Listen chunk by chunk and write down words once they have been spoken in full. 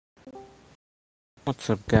What's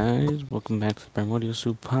up, guys? Welcome back to the Primordial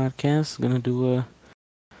Soup Podcast. Gonna do a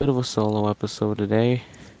bit of a solo episode today.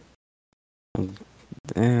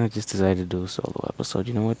 I just decided to do a solo episode.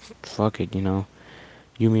 You know what? Fuck it.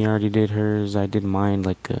 Yumi already did hers. I did mine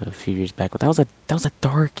like a few years back, but that was a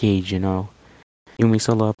dark age. Yumi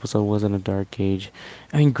solo episode wasn't a dark age.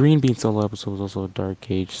 I mean, Green Bean solo episode was also a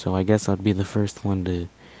dark age. So I guess I'd be the first one the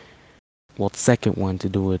second one to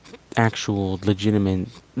do an actual legitimate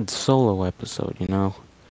solo episode.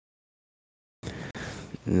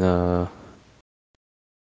 The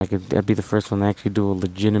I'd be the first one to actually do a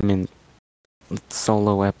legitimate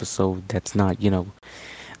solo episode that's not,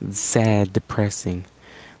 sad, depressing.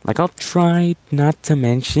 Like I'll try not to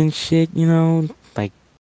mention shit, like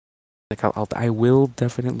I will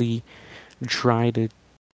definitely try to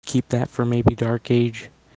keep that for maybe Dark Age,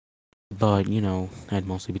 but I'd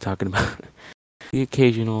mostly be talking about the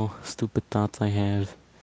occasional stupid thoughts I have.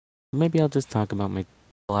 Maybe I'll just talk about my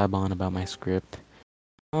blab on about my script.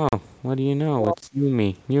 Oh, what do you know? It's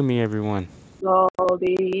Yumi. Yumi, everyone.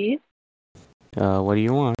 Goldie, What do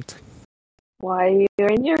you want? why you're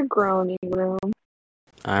in your groaning room?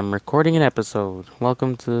 I'm recording an episode.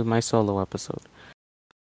 Welcome to my solo episode.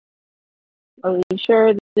 Are you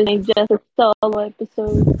sure this ain't just a solo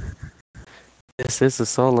episode? This is a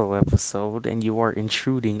solo episode, and you are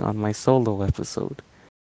intruding on my solo episode.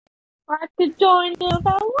 I could join you if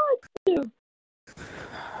I want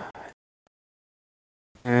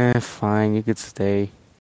to. Fine, you could stay.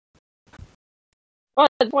 Well,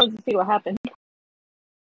 I just wanted to see what happened.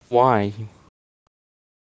 Why?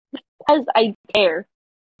 Because I care.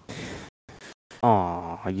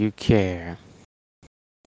 Aw, you care.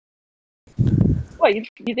 What, you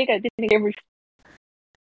think I didn't care?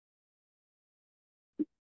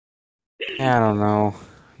 I don't know.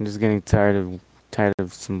 I'm just getting tired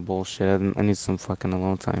of some bullshit. I need some fucking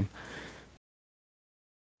alone time.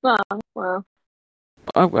 Oh, well.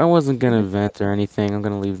 I wasn't gonna vent or anything. I'm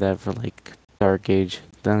gonna leave that for like Dark Age.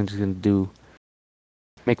 Then I'm just gonna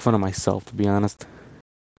make fun of myself, to be honest.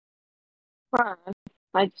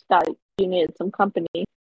 I just thought you needed some company.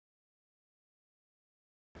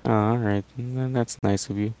 Oh, alright. That's nice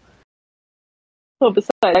of you. Oh,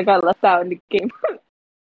 besides, I got left out in the game.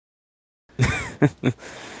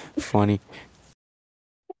 Funny.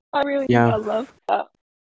 I really Yeah. got left out.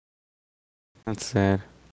 That's sad.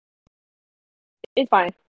 It's fine.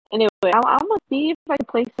 Anyway, I'm gonna see if I can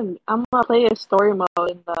play some. I'm gonna play a story mode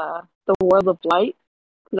in the World of Light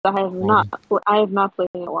because I have not played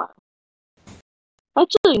in a while.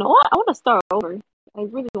 Actually, you know what? I want to start over. I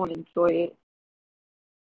really want to enjoy it.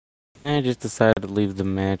 I just decided to leave the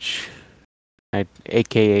match.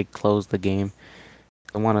 AKA close the game.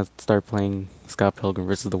 I want to start playing Scott Pilgrim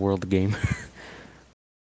versus the World game.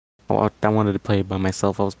 I wanted to play it by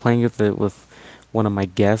myself. I was playing with one of my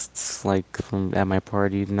guests, like from at my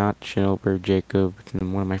party, not Shinobu, Jacob,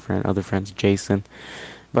 and one of my other friends, Jason.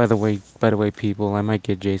 By the way, people, I might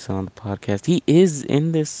get Jason on the podcast. He is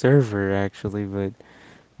in this server actually, but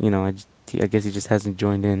I guess he just hasn't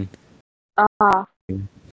joined in. Ah,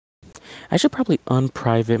 I should probably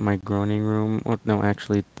unprivate my groaning room. Or, no,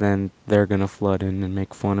 actually, then they're gonna flood in and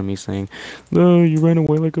make fun of me saying, "No, you ran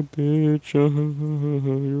away like a bitch.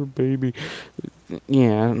 You're a baby."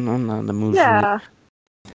 Yeah, I'm not in the mood for it. yeah.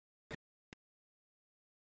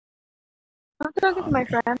 I'm talking to my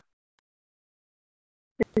friend.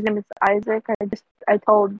 His name is Isaac. I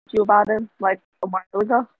told you about him like a while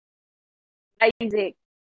ago. Isaac.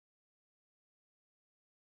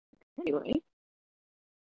 Anyway,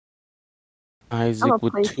 I'm gonna Isaac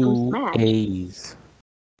with play some two Smash. A's.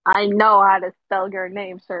 I know how to spell your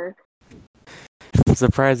name, sir.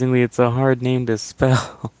 Surprisingly, it's a hard name to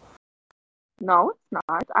spell. No, it's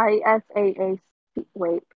not. ISAAC. Wait,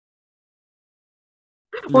 wait,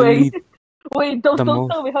 Literally, wait! the most. Don't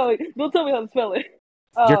tell me how to spell it.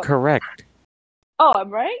 You're Uh, correct. oh,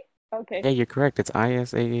 I'm right. Okay, Yeah, you're correct. It's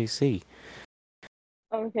ISAAC.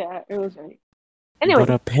 okay, it was right. But Anyway,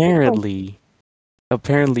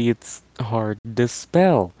 apparently, it's hard to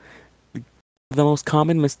spell. The most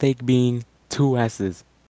common mistake being two S's.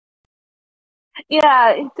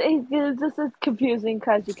 yeah, this is confusing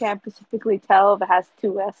because you can't specifically tell if it has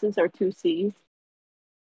two S's or two C's.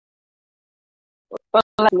 But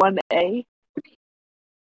like one A.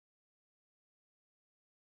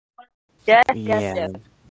 Yes, yes, Yeah. yes.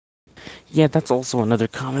 Yeah, that's also another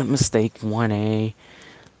common mistake. 1A.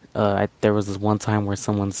 There was this one time where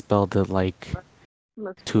someone spelled it like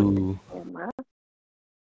Let's put the two. camera.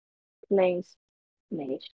 Place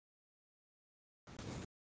nation.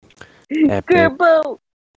 Epic. Gerbo.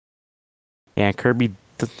 Yeah, Kirby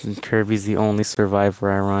Kirby's the only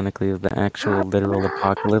survivor, ironically, of the actual literal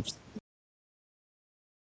apocalypse.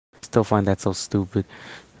 Still find that so stupid.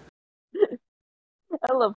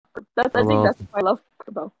 I love that. I think Little, that's why I love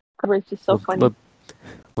Turbo. Turbo is just so little, funny. little,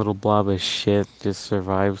 little blob of shit just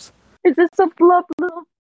survives. It's just a flub little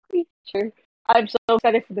creature. I'm so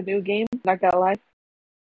excited for the new game. Not gonna lie.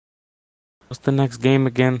 What's the next game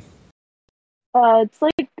again? It's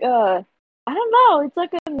like I don't know. It's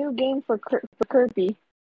like a new game for Kirby. It's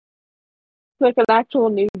like an actual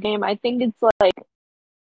new game. I think it's like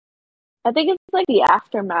the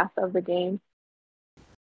aftermath of the game.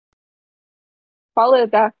 Probably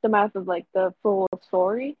the aftermath of like the full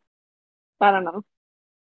story. I don't know.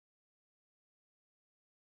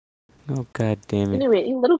 Oh god damn it!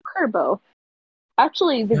 Anyway, little Kerbo.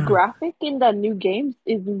 Actually, the Yeah. graphic in that new game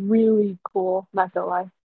is really cool. Not gonna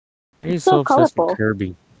lie, Why are you it's so so obsessed with colorful.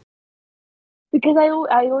 Kirby? Because I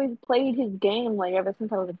always played his game like ever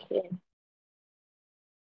since I was a kid.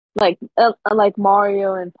 Like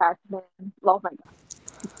Mario and Pac-Man. Oh my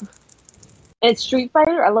god! And Street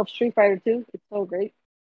Fighter. I love Street Fighter too. It's so great.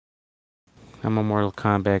 I'm a Mortal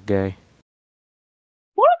Kombat guy.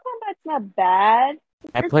 Mortal Kombat's not bad.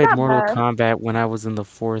 I It's played not Mortal bad. Kombat when I was in the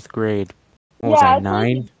fourth grade. What Yeah, was I, I played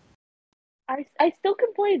the. 9? I still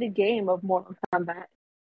can play the game of Mortal Kombat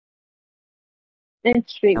and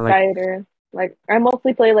I Street like Fighter. Like I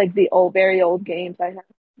mostly play like the old, very old games. I have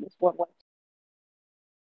this one.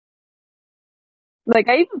 Like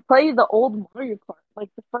I even played the old Mario Kart, like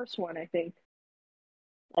the first one, I think.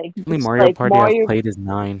 Like the only just Mario like Party I've Mario. played is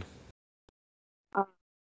 9. Uh,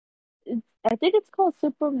 I think it's called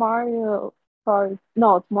Super Mario Kart.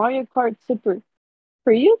 No, it's Mario Kart Super.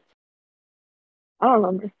 For you? I don't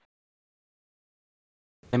remember.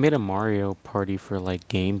 I made a Mario Party for like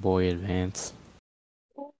Game Boy Advance.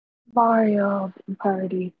 Mario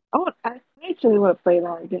Party. I actually want to play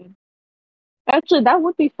that again. Actually, that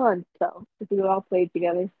would be fun though if we all played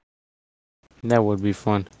together. That would be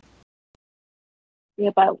fun.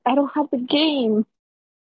 Yeah, but I don't have the game.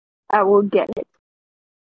 I will get it.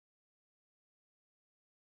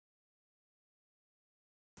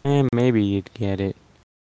 And maybe you'd get it.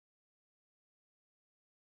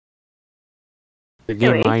 The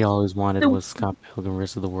game Anyway, I always wanted the was Scott Pilgrim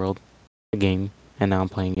vs. the World. The game, and now I'm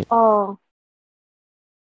playing it. oh,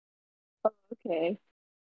 okay.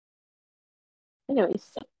 Anyway,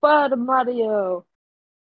 Super Mario,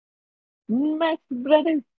 Max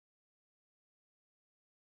Brothers.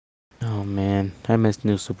 Oh man, I missed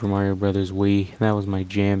New Super Mario Brothers Wii. That was my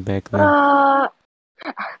jam back then. Uh,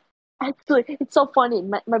 actually, it's so funny.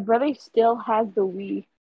 My brother still has the Wii.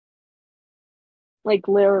 Like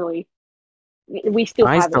literally, we still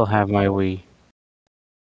I have it. still have my Wii,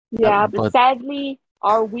 Yeah, but but sadly,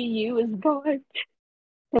 our Wii U is gone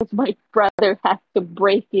because my brother has to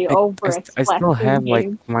break it over a I still Splatoon have like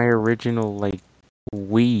game. my original like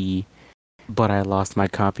Wii, but I lost my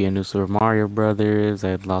copy of New Super Mario Brothers.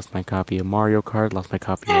 I lost my copy of Mario Kart. Lost my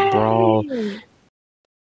copy of Brawl. Same,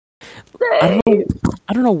 I don't know. same,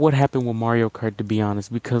 I don't know what happened with Mario Kart to be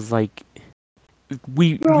honest, because like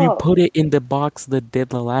we bro. put it in the box the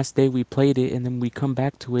last day we played it, and then we come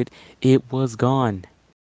back to it, it was gone.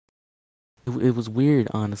 It was weird,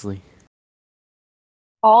 honestly.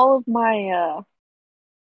 All of my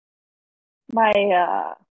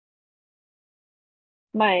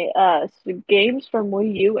games from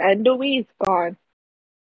Wii U and the Wii is gone.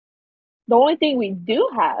 The only thing we do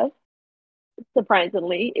have,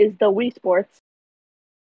 surprisingly, is the Wii Sports.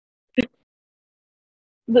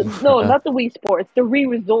 No, Uh, not the Wii Sports, the Wii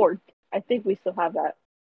Resort. I think we still have that.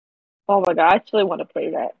 Oh my god, I actually want to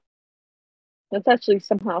play that. That's actually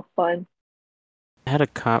somehow fun. I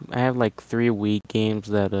have like 3 Wii games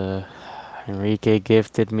that Enrique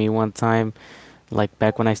gifted me one time, like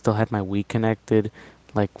back when I still had my Wii connected,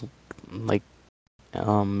 like like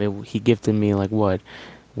he gifted me like what?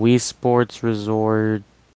 Wii Sports Resort,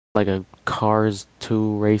 like a Cars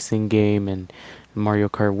 2 racing game, and Mario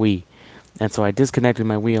Kart Wii. And so I disconnected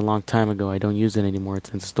my Wii a long time ago. I don't use it anymore.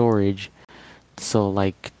 It's in storage. So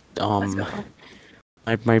like Let's um go.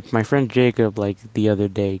 my friend Jacob like the other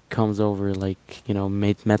day comes over, like,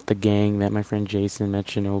 met the gang, met my friend Jason, met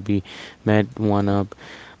Shinobi, met One Up,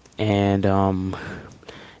 and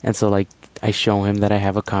and so like I show him that I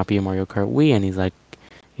have a copy of Mario Kart Wii, and he's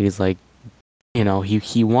like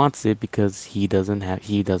he wants it because he doesn't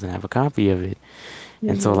have a copy of it.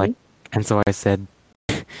 And so like Mm-hmm. and so I said,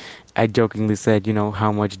 I jokingly said,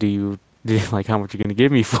 how much do you like, how much you gonna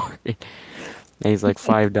give me for it? And he's like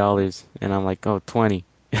 $5, and I'm like, oh, 20.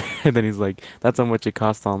 And then he's like, that's how much it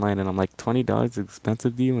costs online, and I'm like, $20 is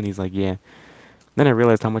expensive to you? And he's like, yeah. Then I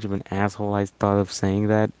realized how much of an asshole I thought of saying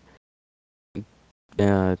that.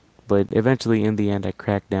 Uh, but eventually, in the end, I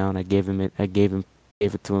cracked down. I gave him it. Gave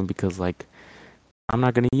it to him because like I'm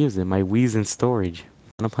not gonna use it. My Wii's in storage.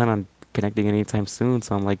 I don't plan on connecting anytime soon.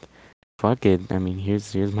 So I'm like, fuck it. I mean,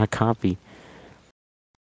 here's my copy.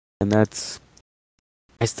 And that's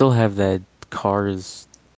I still have that Cars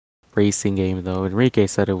racing game though. Enrique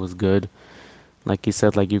said it was good. Like he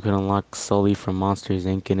said, like you can unlock Sully from Monsters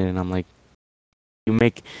Inc. in it, and I'm like, you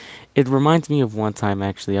make. It reminds me of one time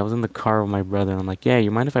actually. I was in the car with my brother, and I'm like, yeah,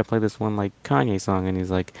 you mind if I play this one like Kanye song? And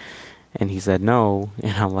he's like, and he said no,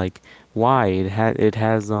 and I'm like, why? it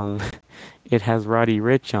has Roddy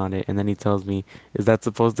Rich on it, and then he tells me, is that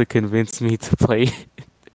supposed to convince me to play?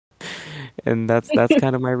 And that's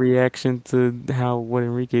kind of my reaction to how what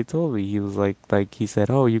Enrique told me. He was like he said,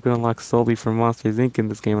 "Oh, you can unlock solely from Monsters Inc. in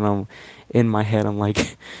this game," and I'm in my head, I'm like,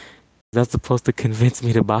 "Is that supposed to convince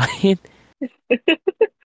me to buy it?"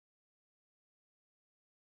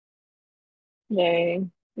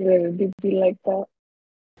 Dang, really do be like that.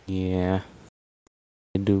 Yeah,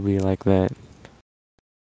 it do be like that.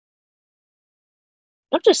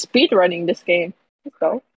 I'm just speed running this game. Let's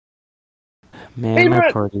go. Man, Speed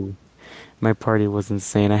run. my party was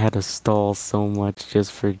insane. I had to stall so much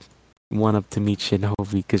just for one up to meet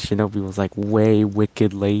Shinobi because Shinobi was like way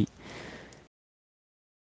wicked late.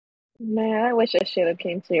 Man, I wish I should have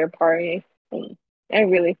came to your party. Mm. I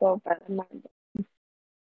really felt bad.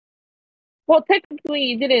 Well, technically,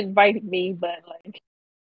 you didn't invite me, but like,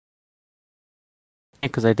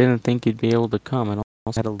 Because I didn't think you'd be able to come, and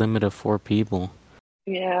also had a limit of 4 people.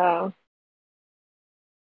 yeah,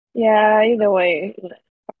 yeah. Either way,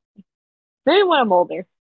 maybe when I'm older.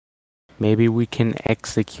 Maybe we can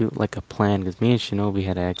execute like a plan because me and Shinobi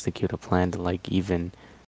had to execute a plan to like even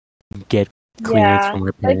get clearance Yeah, from our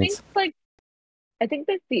I think parents. like I think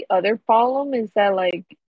that the other problem is that like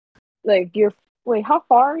you're wait, how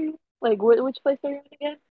far are you? Like, which place are you in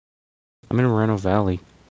again? I'm in Moreno Valley.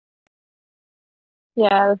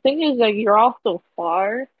 Yeah, the thing is like you're all so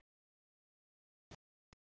far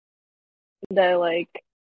that like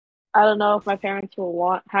I don't know if my parents will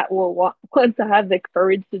want to have the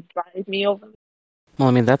courage to drive me over. Well,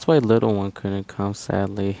 I mean that's why little one couldn't come.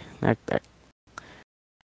 Sadly,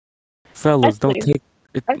 fellas, don't Actually, take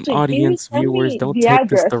it, actually, can you audience send viewers, me don't the take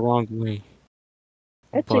this address? the wrong way.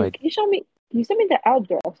 Actually, But can you send me the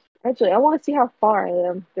address? Actually, I want to see how far I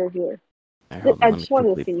am through here. hold on, I let me just wanted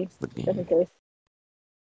to quickly see, pause the just game. in case.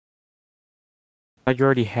 I you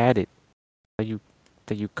already had it.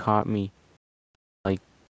 That you caught me like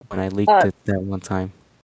when I leaked Uh, it that one time.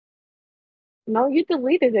 no, you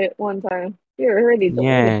deleted it one time. You already deleted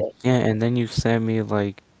Yeah, it. yeah, and then you sent me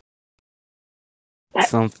like To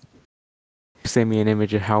some sent me an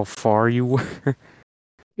image of how far you were.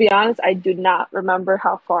 be honest, I do not remember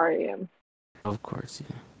how far I am. Of course,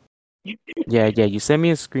 yeah. Yeah, yeah. You sent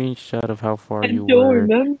me a screenshot of how far I you don't were. You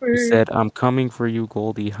remember. said, "I'm coming for you,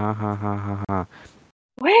 Goldie." Ha ha ha ha ha.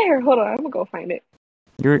 Where? Hold on, I'm gonna go find it.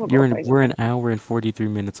 I'm gonna go find it. We're an hour and 43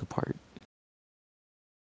 minutes apart.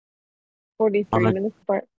 43 I'm a, minutes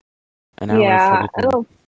apart. an hour and Yeah, 43.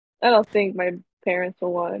 I don't think my parents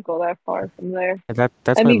will want to go that far from there. And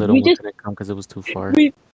that's I why mean, little one couldn't come because it was too far.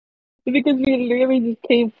 we because we literally just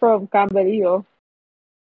came from Camarillo.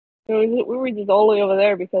 We were just all the way over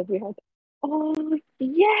there because we had. Oh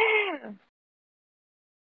yeah,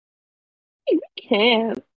 we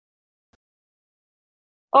can.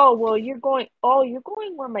 Oh well, you're going. Oh, you're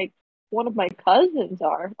going where my one of my cousins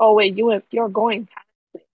are. Oh wait, you're going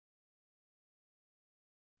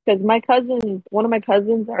because my cousins, one of my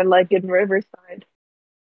cousins, are like in Riverside.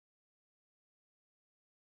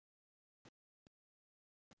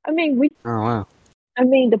 I mean, we. Oh wow. I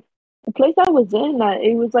mean, the place I was in,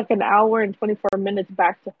 it was like an hour and 24 minutes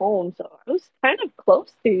back to home, so I was kind of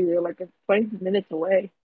close to you, like 20 minutes away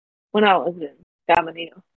when I was in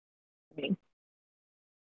Caminito. I mean,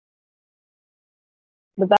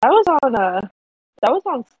 but that was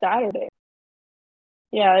on Saturday.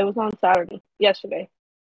 Yeah, it was on Saturday, yesterday.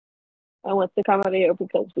 I went to Camarillo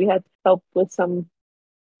because we had help with some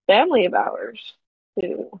family of ours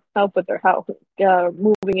to help with their health,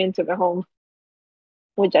 moving into their home,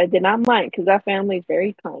 which I did not mind because that family is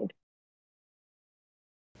very kind.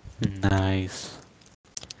 Nice.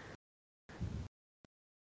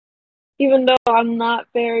 Even though I'm not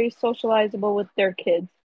very socializable with their kids.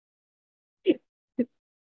 I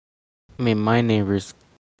mean, my neighbor's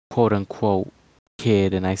quote unquote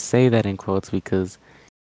kid, and I say that in quotes because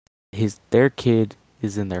their kid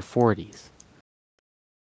is in their 40s,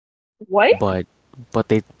 What? but but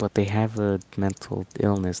they have a mental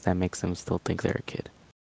illness that makes them still think they're a kid.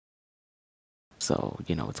 So,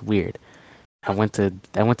 it's weird. I went to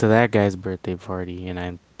that guy's birthday party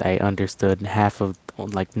and I understood half of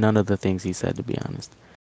like none of the things he said, to be honest.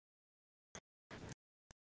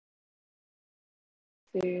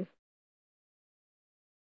 See.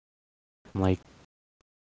 Like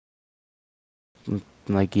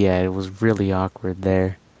yeah, it was really awkward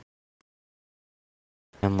there.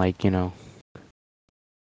 And I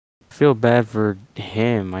feel bad for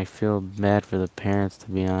him. I feel bad for the parents,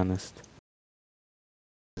 to be honest.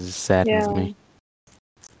 It saddens Yeah. me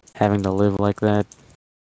having to live like that.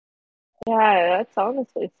 Yeah, that's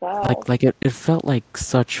honestly sad. It felt like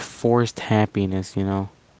such forced happiness. Yeah.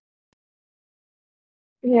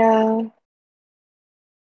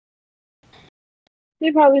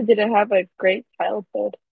 He probably didn't have a great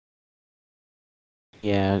childhood.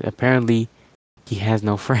 Yeah, apparently he has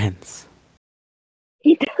no friends.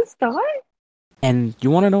 He does not? And you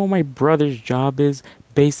want to know what my brother's job is?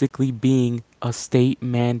 Basically being a state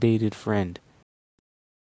mandated friend.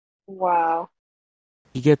 Wow.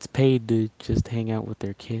 He gets paid to just hang out with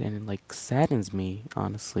their kid and it saddens me,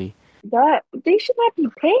 honestly. That they should not be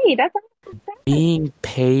paid. That's honestly sad. Being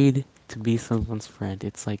paid to be someone's friend,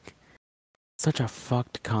 it's such a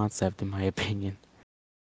fucked concept in my opinion.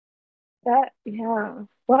 That yeah.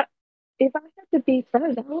 What if I had to be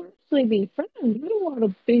friends, I would actually be friends. I don't want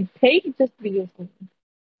to be paid just to be a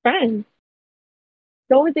friend.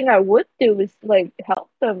 The only thing I would do is like help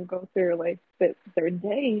them go through like their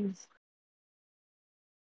days.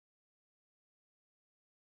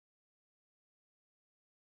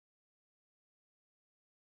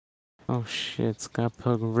 Oh shit, Scott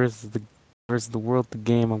Pilgrim versus the World the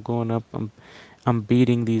game. I'm going up. I'm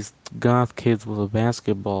beating these goth kids with a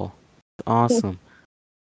basketball. Awesome.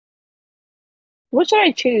 What should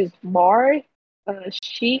I choose? Bard,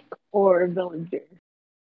 Sheik, or Villager?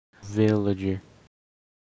 Villager.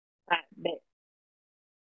 I bet.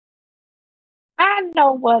 I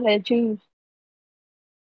know what I choose.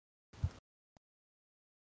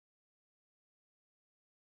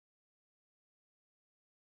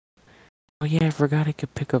 Oh yeah, I forgot I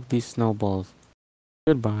could pick up these snowballs.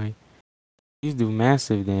 Goodbye. These do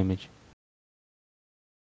massive damage.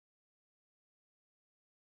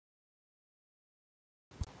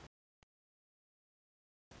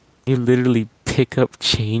 You literally pick up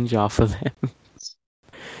change off of them.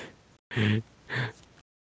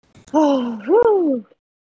 Oh,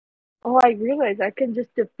 I realized I can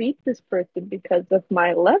just defeat this person because of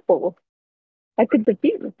my level. I could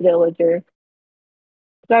defeat this villager.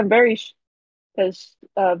 'Cause I'm very because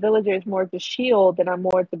villager is more to shield and I'm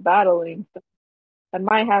more to battling. So I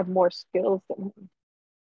might have more skills than him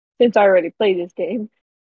since I already played this game.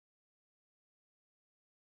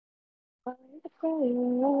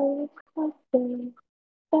 Oh,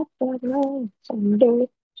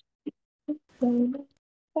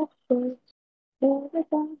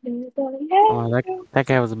 that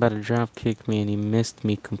guy was about to drop kick me and he missed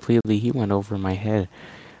me completely. He went over my head.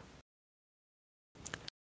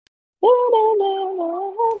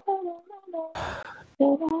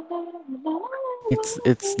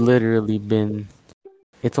 It's literally been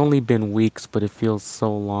it's only been weeks, but it feels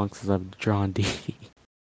so long since I've drawn D.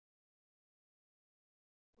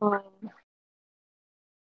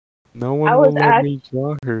 No I one was will let asked. me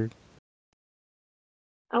draw her.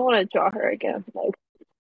 I want to draw her again. Like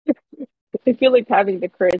I feel like having the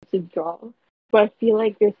courage to draw, but I feel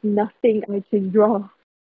like there's nothing I can draw.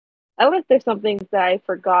 Unless there's something that I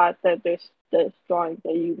forgot that there's drawings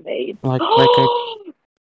that you made. Like I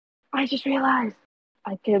I just realized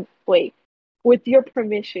I can wait. With your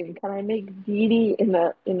permission, can I make Dee Dee in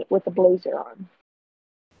with a blazer on?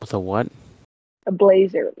 with a what? A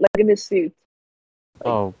blazer, like in a suit.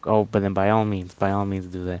 Like Oh, but then by all means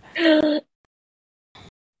do that.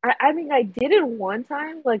 I mean I did it one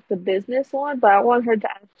time, like the business one, but I want her to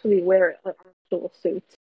actually wear it, like actual suit.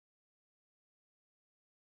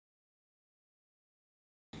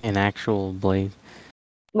 An actual blade.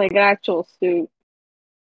 Like an actual suit.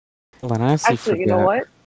 Well, I honestly Actually, you know forgot.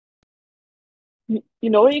 what? You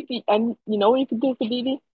know what you can and you know what you can do for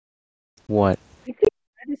BB? What? You could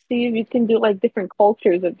try to see if you can do like different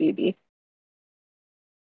cultures of BB.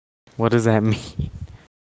 What does that mean?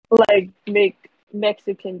 Like make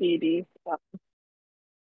Mexican BB,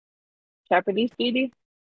 Japanese BB.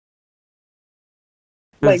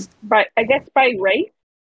 Like 'Cause by I guess by race,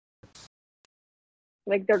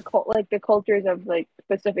 like like the cultures of like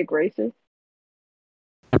specific races.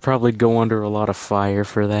 I'd probably go under a lot of fire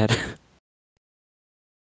for that.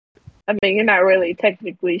 I mean, you're not really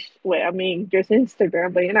technically. Well, I mean, just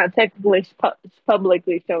Instagram, but you're not technically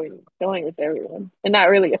publicly showing it to everyone, and not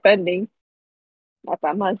really offending. Not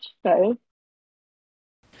that much, so.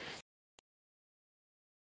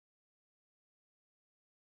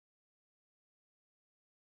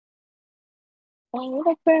 Ooh,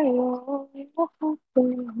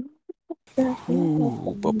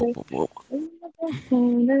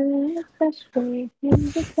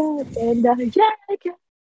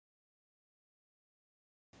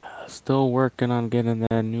 still working on getting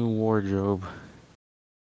that new wardrobe.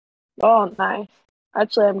 Oh, nice.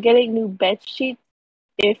 Actually, I'm getting new bed sheets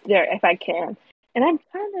if I can, and I'm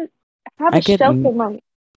trying to have I a get shelf in my.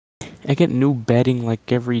 I get new bedding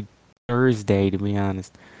like every Thursday, to be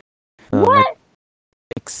honest. Like, What?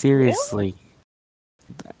 Really? seriously,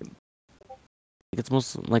 it's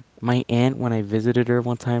most like my aunt when I visited her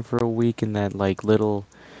one time for a week in that like little,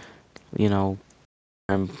 you know,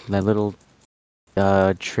 that little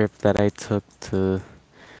trip that I took to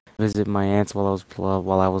visit my aunts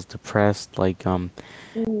while I was depressed. Mm.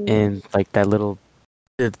 And like that little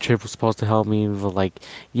the trip was supposed to help me, but like,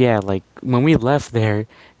 yeah, like when we left there,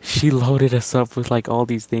 she loaded us up with like all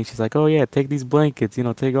these things. She's like, "Oh yeah, take these blankets,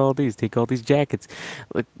 take all these jackets."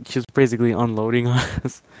 Like she was basically unloading on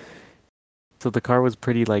us. So the car was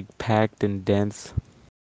pretty like packed and dense.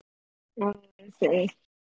 I see.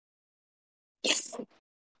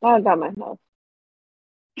 I got my house.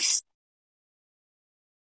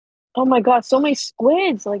 Oh my god, so many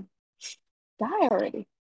squids! Like, die already.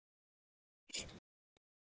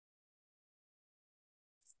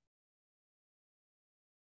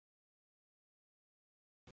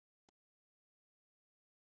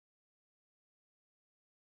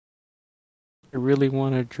 I really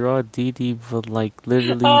want to draw Dee Dee, but like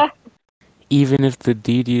literally, Uh, even if the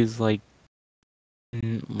Dee Dee is like,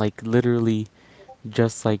 like literally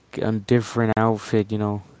just like a different outfit,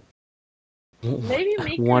 maybe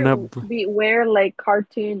make one her up. be wear like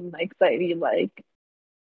cartoon like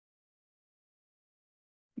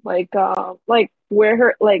wear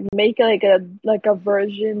her like make like a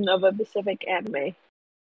version of a specific anime.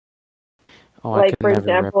 Oh, I Like could for never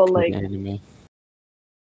example, replicate like anime.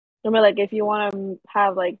 I mean, like if you want to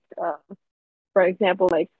have for example,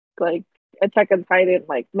 like Attack on Titan,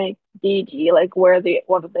 like make Gigi like wear the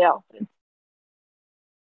one of the outfits,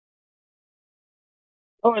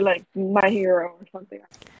 or like My Hero or something,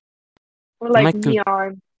 or I like might con-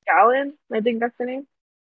 Neon Gallon. I think that's the name.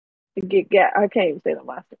 I can't even say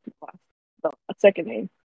the the second name.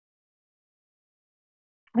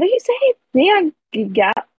 How do you say it? Neon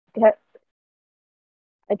Gal.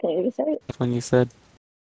 I can't even say it. when you said.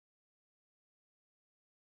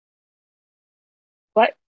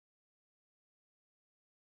 What?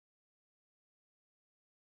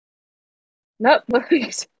 No,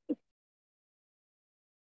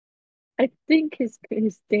 I think his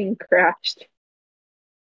thing crashed.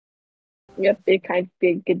 Yep,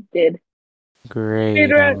 it did. Great.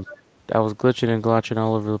 Adrian. I was glitching and glotching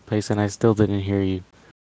all over the place, and I still didn't hear you.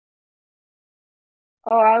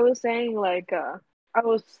 Oh, I was saying I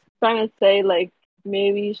was trying to say like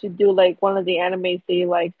maybe you should do like one of the anime say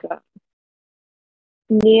like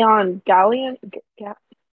Neon Galleon. What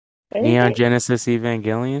is Neon it? Genesis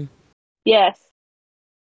Evangelion. Yes.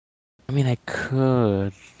 I mean, I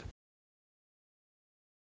could.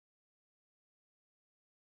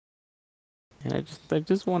 And I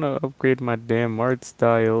just want to upgrade my damn art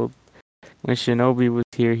style. When Shinobi was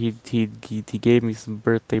here, he gave me some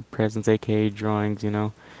birthday presents, aka drawings.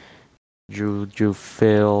 Drew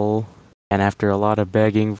Phil, and after a lot of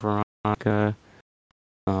begging, Veronica.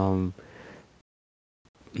 Um,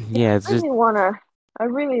 Yeah, yeah, it's just I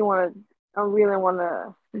really wanna, I really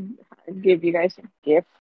wanna give you guys a gift.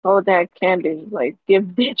 Oh, that candy, like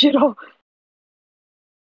give digital.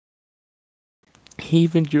 he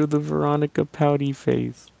even drew the Veronica pouty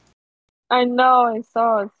face. I know, I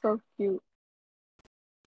saw. It's so cute.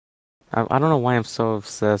 I don't know why I'm so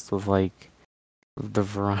obsessed with like the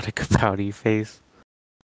Veronica pouty face.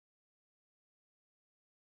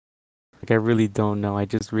 Like I really don't know. I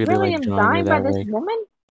just really Really like am drawing her dying by that this way. woman.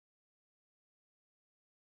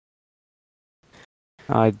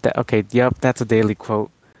 Okay, yep, that's a daily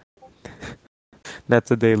quote.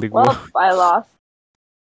 That's a daily quote. Well, I lost.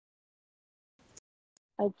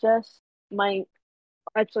 I just might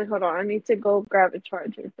actually hold on. I need to go grab a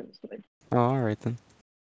charger from Switch. Oh, all right then.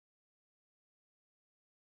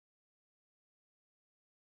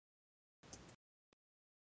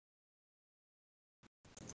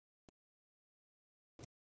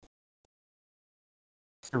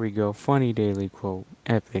 Here we go. Funny daily quote.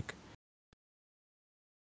 Epic.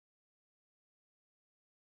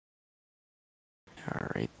 All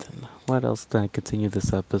right then. What else can I continue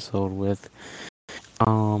this episode with?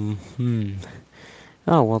 Hmm.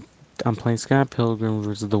 Oh well. I'm playing Scott Pilgrim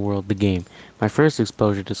versus the World, the game. My first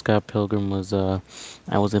exposure to Scott Pilgrim was I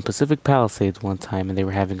was in Pacific Palisades one time, and they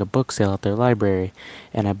were having a book sale at their library,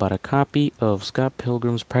 and I bought a copy of Scott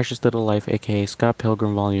Pilgrim's Precious Little Life, aka Scott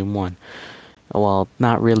Pilgrim Volume One. Well,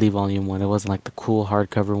 not really Volume One. It wasn't like the cool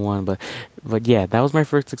hardcover one, but yeah, that was my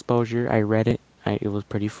first exposure. I read it. It was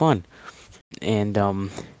pretty fun, and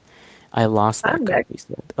I lost that I'm back. copy.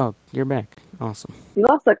 So, oh, you're back. Awesome. You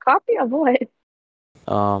lost a copy of what?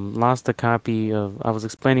 Lost a copy of. I was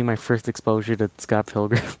explaining my first exposure to Scott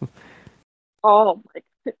Pilgrim, Oh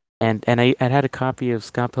my. and I had a copy of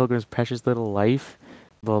Scott Pilgrim's Precious Little Life,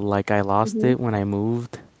 but like I lost Mm-hmm. it when I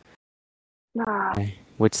moved, Nah.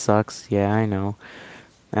 which sucks. Yeah, I know,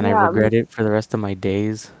 and I Yeah. regret it for the rest of my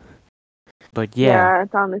days. But yeah, Yeah.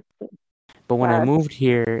 It's honestly but when I sad. moved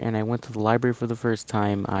here and I went to the library for the first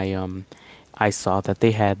time, I saw that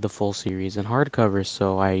they had the full series in hardcover,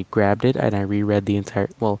 so I grabbed it and I reread the entire.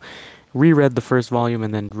 Well, reread the first volume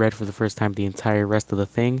and then read for the first time the entire rest of the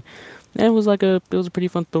thing. And it was a pretty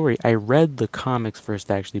fun story. I read the comics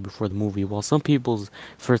first actually before the movie. While some people's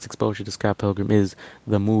first exposure to Scott Pilgrim is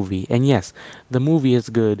the movie, and yes, the movie is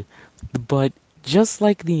good, but just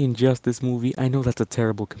like the Injustice movie, I know that's a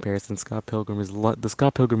terrible comparison. The Scott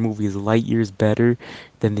Pilgrim movie is light years better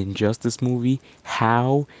than the Injustice movie.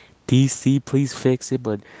 How? DC, please fix it.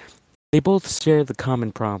 But they both share the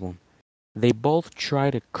common problem. They both try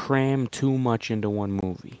to cram too much into one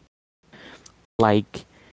movie. Like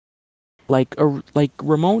like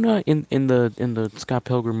Ramona in the Scott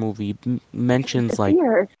Pilgrim movie I mentions see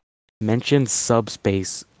her. mentions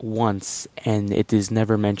subspace once, and it is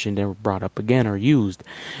never mentioned or brought up again or used.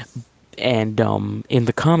 And in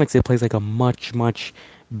the comics, it plays like a much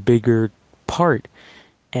bigger part.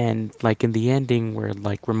 And like in the ending, where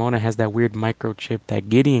like Ramona has that weird microchip that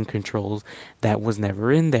Gideon controls, that was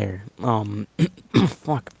never in there.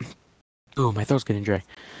 Fuck. Oh, my throat's getting dry.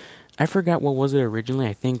 I forgot what was it originally.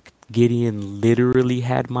 I think Gideon literally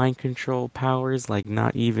had mind control powers, like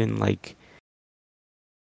not even like.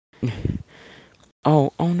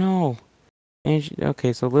 Oh no. And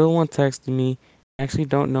okay, so little one texted me. I actually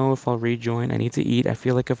don't know if I'll rejoin. I need to eat. I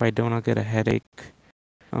feel like if I don't, I'll get a headache.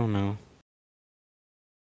 Oh no.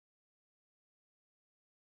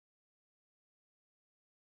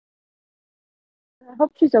 I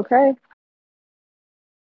hope she's okay.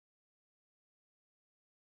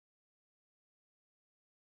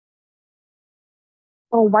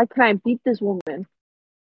 Oh, why can't I beat this woman?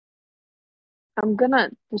 I'm gonna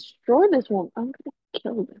destroy this woman. I'm gonna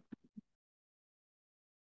kill this.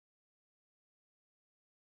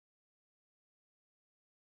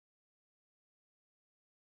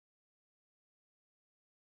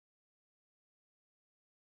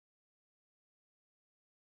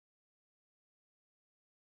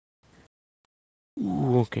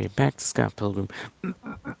 Ooh, okay, back to Scott Pilgrim.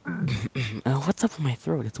 What's up with my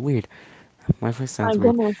throat? It's weird. My voice My sounds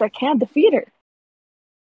weird. goodness, I can't defeat her.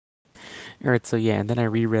 Alright, so yeah, and then I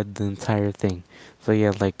reread the entire thing. So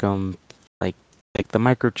yeah, like like the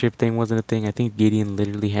microchip thing wasn't a thing. I think Gideon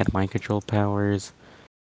literally had mind control powers.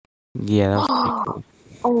 Yeah, that was pretty cool.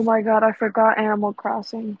 Oh my god, I forgot Animal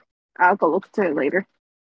Crossing. I'll go look into it later.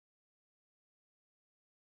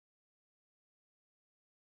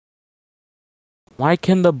 Why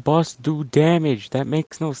can the bus do damage? That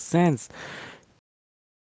makes no sense.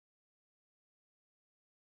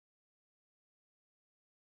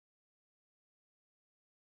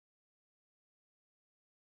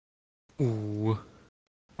 Ooh.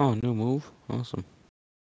 Oh, new move. Awesome.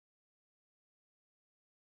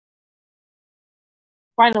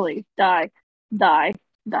 Finally, die, die,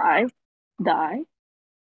 die, die.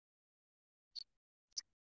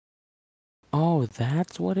 Oh,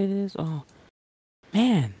 that's what it is? Oh,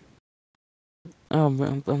 man. I'm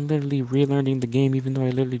literally relearning the game even though I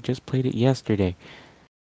literally just played it yesterday.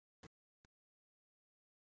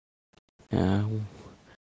 Uh,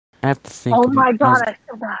 I have to think Oh of. my god, I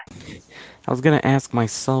still die. I was gonna ask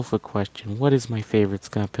myself a question. What is my favorite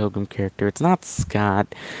Scott Pilgrim character? It's not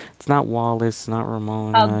Scott. It's not Wallace. Not How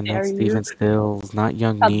Ramona. Not dare you? Stephen Stills. Not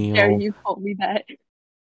Young How dare Neil. you call me that?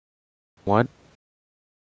 What?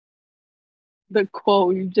 The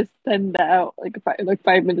quote you just sent out like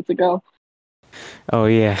 5 minutes ago. Oh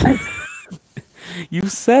yeah. I, You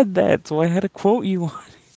said that, so I had to quote you on.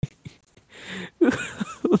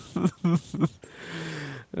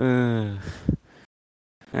 uh,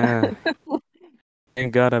 uh,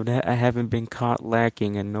 thank God I haven't been caught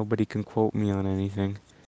lacking, and nobody can quote me on anything.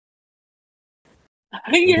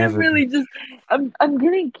 I am Never really just. I'm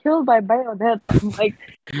getting killed by bayonets. I'm like,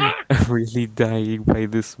 really dying by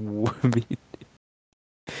this woman.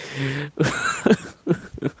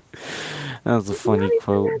 That was a It's not funny even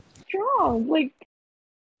quote. that strong. Like,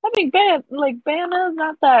 I mean, Bayonetta is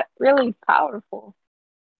not that really powerful.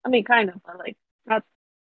 I mean, kind of, but like, not.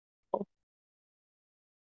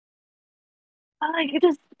 I like it.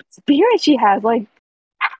 Just spirit she has, like,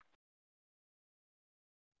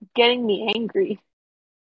 getting me angry.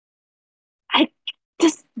 I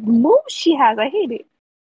just move she has. I hate it.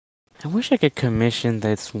 I wish I could commission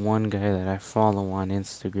this one guy that I follow on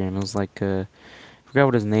Instagram. It was like I forgot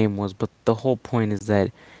what his name was, but the whole point is that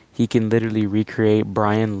he can literally recreate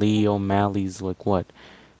Brian Lee O'Malley's like what?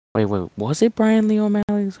 Wait, was it Brian Lee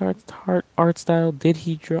O'Malley's art style? Did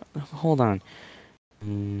he draw? Hold on.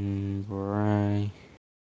 Brian.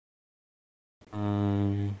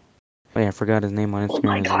 Wait, I forgot his name on Oh Instagram.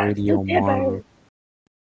 my Is god, Radio this get better. Mongrel.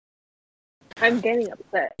 I'm getting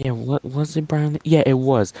upset. Yeah, what was it, Brian? Yeah, it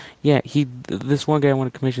was. Yeah, this one guy I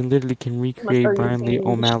want to commission literally can I'm gonna recreate start Brian using Lee English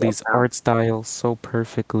stuff O'Malley's now. art style so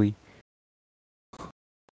perfectly.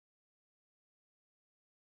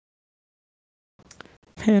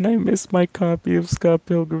 Man, I miss my copy of Scott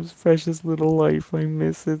Pilgrim's Precious Little Life. I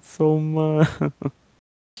miss it so much.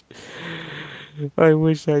 I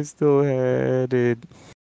wish I still had it.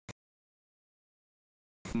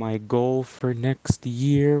 My goal for next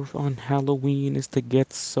year on Halloween is to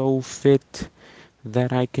get so fit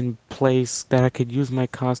that that I could use my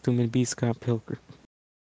costume and be Scott Pilgrim.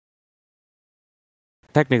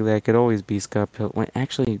 Technically, I could always be Scott Pilgrim.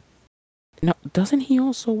 Actually, no, doesn't he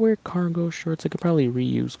also wear cargo shorts? I could probably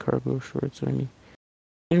reuse cargo shorts. I mean,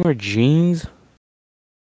 he wear jeans?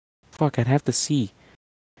 Fuck, I'd have to see.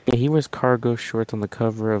 Yeah, he wears cargo shorts on the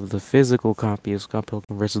cover of the physical copy of Scott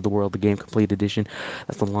Pilgrim vs. the World, the game complete edition.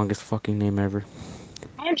 That's the longest fucking name ever.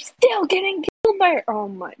 I'm still getting killed by. Oh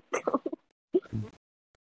my god.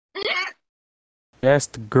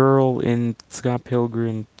 Best girl in Scott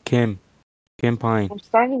Pilgrim, Kim Pine. I'm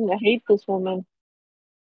starting to hate this woman.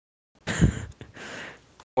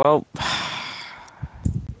 Well,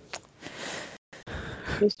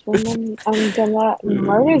 This woman. I'm gonna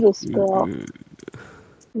murder this girl.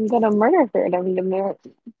 I'm gonna murder her and I'm gonna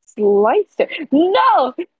slice her.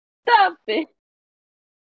 No! Stop it!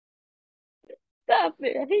 Stop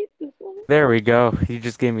it! I hate this woman. there we go. You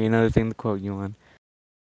just gave me another thing to quote you on.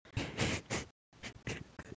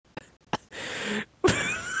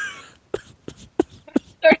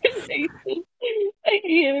 Sorry, I hate this. I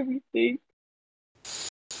hate everything.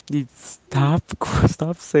 You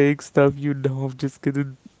stop saying stuff you know. I'm just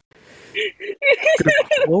gonna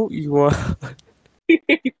quote you on.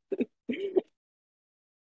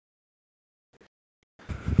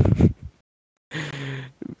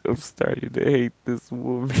 I'm starting to hate this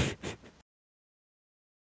woman.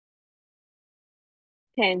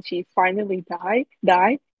 Can she finally die?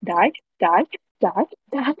 Die? Die? Die? Die?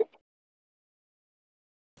 Die?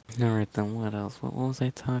 Alright then, what else? What was I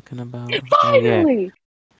talking about? Oh yeah. Finally!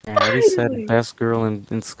 I already said Finally! best girl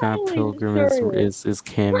in Scott Finally, the Pilgrim storyline. is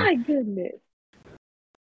Kim. My goodness.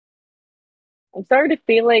 I'm starting to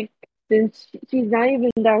feel like since she's not even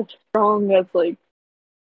that strong as like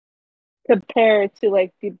compared to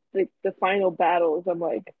like the final battles, I'm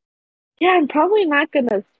like, yeah, I'm probably not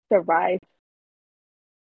gonna survive.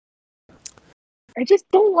 I just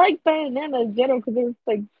don't like Bayonetta in general because it's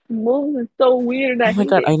like moves is so weird and Oh I my hate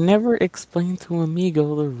god, it. I never explained to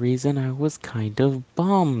Amigo the reason I was kind of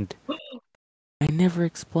bummed. I never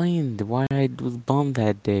explained why I was bummed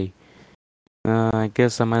that day. I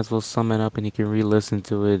guess I might as well sum it up and you can re-listen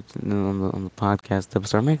to it on the podcast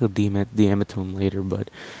episode. I might go DM it to him later,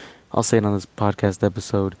 but I'll say it on this podcast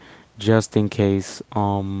episode just in case.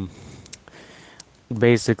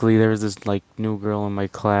 Basically, there was this like new girl in my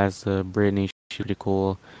class, Brittany. She was pretty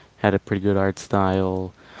cool, had a pretty good art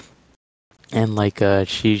style, and like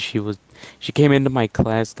she came into my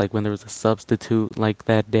class like when there was a substitute like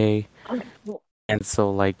that day. And so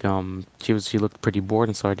like she looked pretty bored,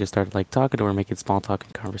 and so I just started like talking to her, making small talk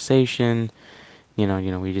and conversation.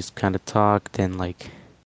 We just kind of talked and like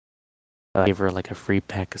gave her like a free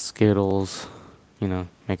pack of Skittles,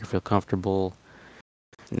 make her feel comfortable.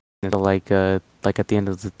 And so, like at the end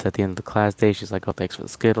of the class day, she's like, "Oh, thanks for the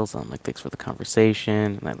Skittles." I'm like, "Thanks for the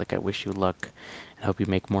conversation." And I wish you luck and hope you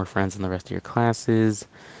make more friends in the rest of your classes.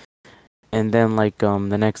 And then like the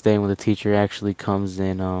next day when the teacher actually comes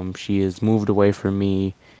in, she is moved away from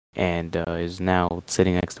me and is now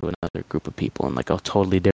sitting next to another group of people in like a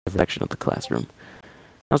totally different section of the classroom.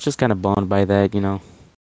 I was just kind of bummed by that.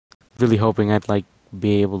 Really hoping I'd like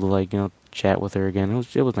be able to like chat with her again.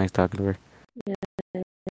 It was nice talking to her.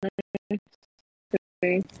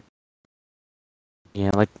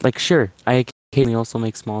 Yeah, like sure, I occasionally also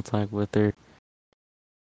make small talk with her.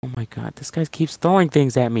 Oh my god, this guy keeps throwing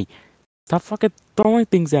things at me. Stop fucking throwing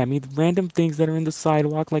things at me. Random things that are in the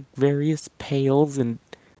sidewalk, like various pails and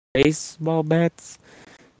baseball bats.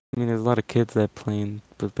 I mean, there's a lot of kids that playing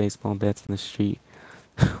with baseball bats in the street.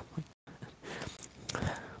 I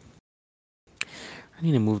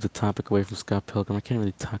need to move the topic away from Scott Pilgrim. I can't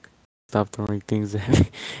really talk. Stop throwing things at me.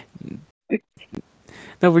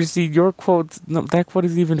 No, but you see, your quote, no, that quote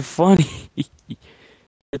is even funny.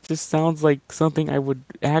 It just sounds like something I would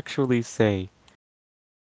actually say.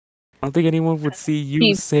 I don't think anyone would see you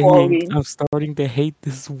Keep saying, quoting. I'm starting to hate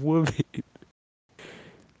this woman.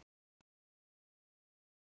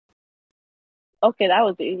 Okay, that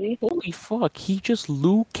was easy. Holy fuck, he just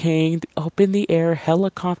Liu Kang'd up in the air,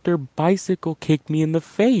 helicopter, bicycle kicked me in the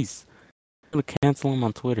face. I'm gonna cancel him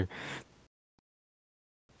on Twitter.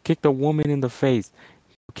 Kicked a woman in the face.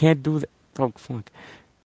 You can't do that. Oh, fuck.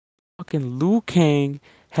 Fucking Liu Kang,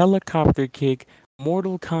 helicopter kick,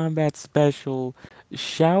 Mortal Kombat special,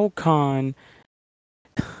 Shao Kahn.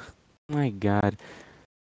 My god.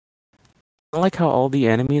 I like how all the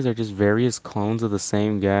enemies are just various clones of the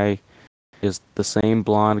same guy. Just the same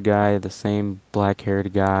blonde guy, the same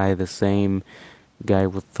black-haired guy, the same guy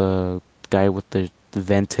with the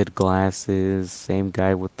vented glasses, same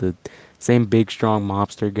guy with the same big strong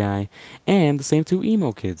mobster guy, and the same two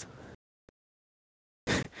emo kids.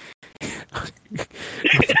 I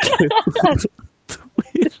forget.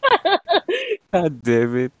 God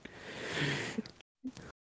damn it.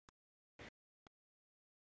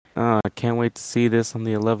 I can't wait to see this on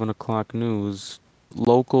the 11 o'clock news.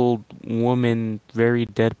 Local woman, very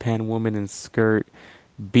deadpan woman in skirt,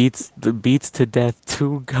 beats to death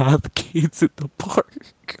two goth kids at the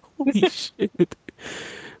park. Holy shit.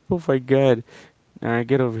 Oh my god. Alright,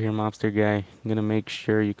 get over here, mobster guy. I'm gonna make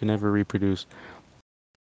sure you can never reproduce.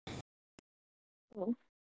 Oh,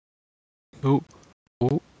 oh,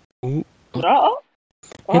 oh. Oh. Uh-oh.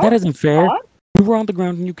 Hey, that Oh, isn't fair. pause. You were on the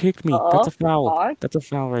ground and you kicked me. That's a Uh-oh. foul. Pause. That's a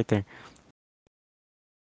foul right there.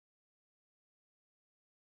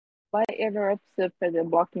 Why interrupt the president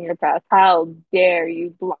blocking your path? How dare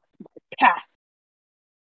you block my path?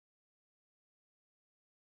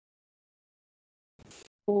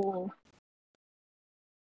 Ooh.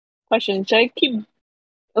 Question, should I keep...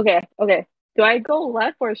 Okay, okay. Do I go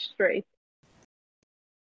left or straight?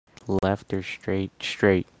 Left or straight?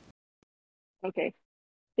 Straight. Okay.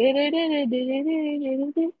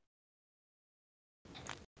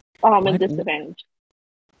 Oh, I'm at What? disadvantage.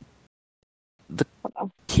 The Hold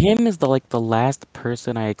on. Kim is the last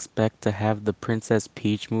person I expect to have the Princess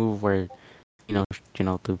Peach move where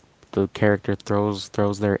the character throws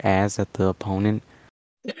their ass at the opponent.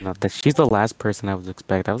 No, that she's the last person I would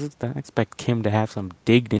expect. I expect Kim to have some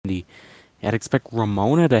dignity. I'd expect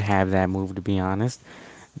Ramona to have that move, to be honest.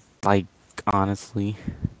 Like, honestly.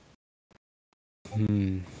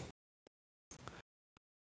 Hmm.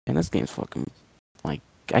 And this game's fucking, like,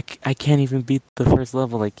 I can't even beat the first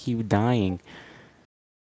level. I keep dying.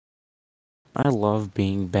 I love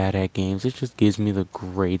being bad at games. It just gives me the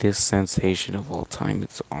greatest sensation of all time.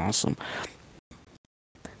 It's awesome.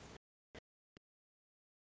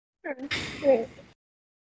 Right.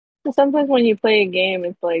 Sometimes when you play a game,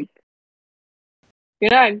 it's like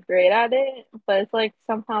you're not great at it, but it's like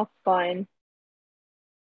somehow fun.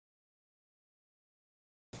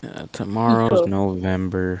 Tomorrow's Eco.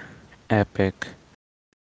 November. Epic.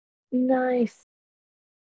 Nice.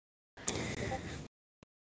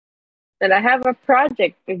 And I have a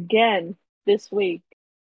project again this week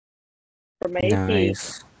for my AP.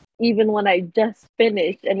 Nice. Even when I just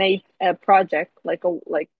finished a project like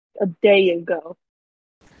a day ago,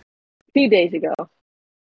 a few days ago,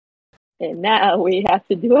 and now we have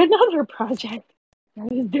to do another project. I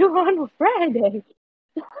was due on Friday.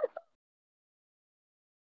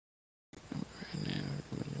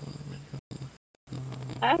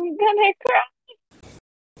 I'm gonna cry.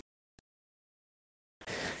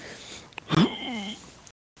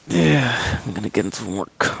 Yeah, I'm gonna get into a more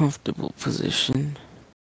comfortable position.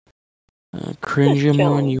 Just Cringeamon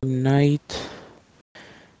chilling. Unite.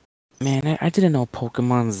 Man, I didn't know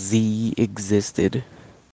Pokemon Z existed.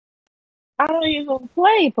 I don't even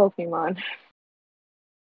play Pokemon.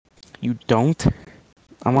 You don't?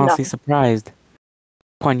 I'm honestly No, surprised.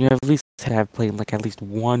 Quan, you at least have played like at least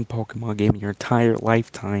one Pokemon game in your entire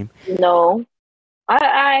lifetime. no.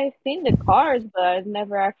 I've seen the cards, but I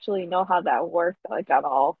never actually know how that works like at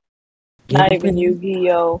all. You Not haven't even played?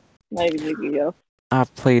 Yu-Gi-Oh. Not even Yu-Gi-Oh.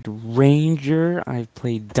 I've played Ranger, I've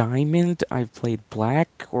played Diamond, I've played Black,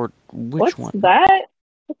 or which What's one? that?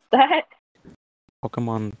 What's that?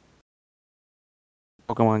 Pokemon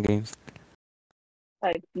Pokemon games.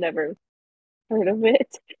 I've never heard of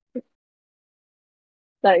it.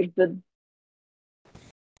 Like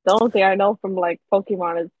The only thing I know from like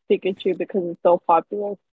Pokemon is Pikachu because it's so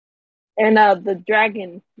popular. And the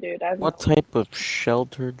dragon, dude, I have What no type of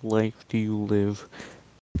sheltered life do you live?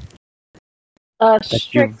 That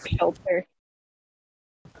strict you've shelter.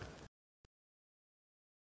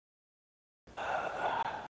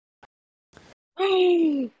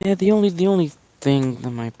 Dang. Yeah, the only thing that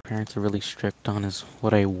my parents are really strict on is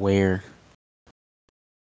what I wear.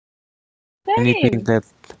 Anything that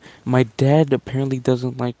my dad apparently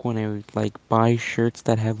doesn't like when I like buy shirts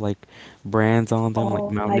that have like brands on them, like Oh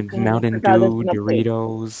my god, I Mountain forgot there's Dew, no place.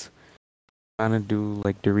 Doritos. Mountain Dew,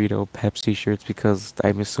 like Dorito, Pepsi shirts because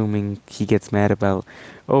I'm assuming he gets mad about,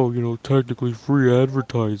 oh, technically free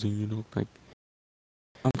advertising. Like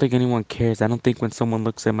I don't think anyone cares. I don't think when someone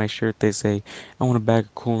looks at my shirt they say, I want a bag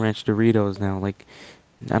of Cool Ranch Doritos now. Like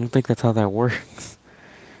I don't think that's how that works.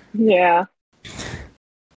 Yeah.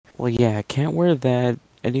 Well, yeah, I can't wear that.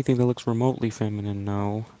 Anything that looks remotely feminine,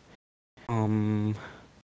 no. Um,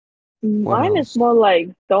 what Mine is else? more like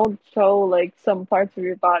don't show like some parts of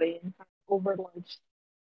your body and over large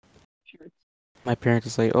shirts. My parents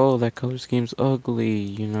will say, "Oh, that color scheme's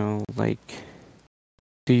ugly." Like,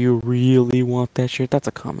 do you really want that shirt? That's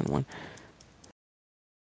a common one.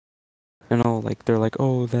 Like they're like,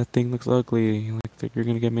 "Oh, that thing looks ugly." Like you're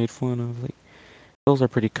gonna get made fun of. Like those are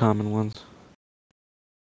pretty common ones.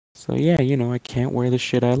 So yeah, I can't wear the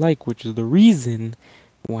shit I like, which is the reason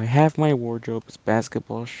why half my wardrobe is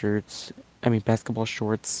basketball shirts. I mean, basketball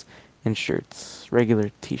shorts and shirts,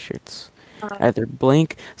 regular t-shirts. Uh, Either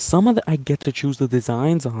blank. Some of the I get to choose the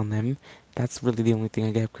designs on them. That's really the only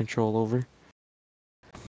thing I have control over.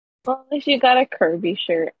 well, at least you got a Kirby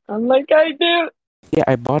shirt. I'm like, I do. Yeah,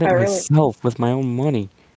 I bought it I really, myself with my own money.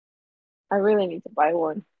 I really need to buy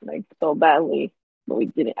one, like so badly, but we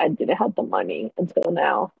didn't. I didn't have the money until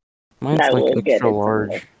now, and Mine's I like will get extra it someday.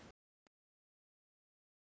 large.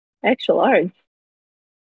 Extra large.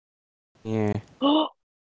 Yeah. Oh,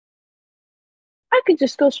 I could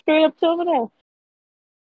just go straight up to over there.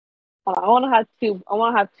 I want to have two. I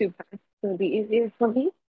want to have two pants. It's gonna be easier for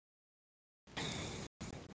me.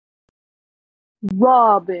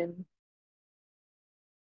 Robin.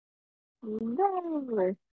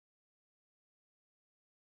 Never.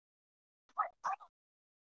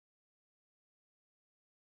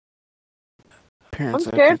 I'm Parents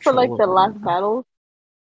have scared for control like the over me last now. battle.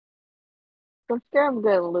 I'm scared I'm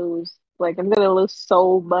gonna lose. Like I'm gonna lose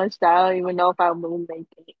so much that I don't even know if I will make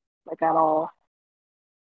it. Like at all.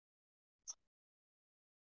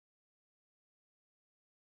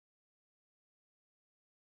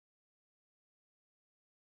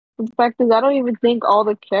 The fact is, I don't even think all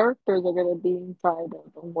the characters are gonna be inside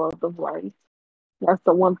of the world of life. That's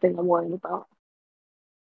the one thing I'm worried about.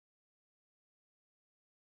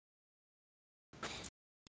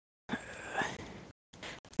 I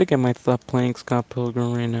think I might stop playing Scott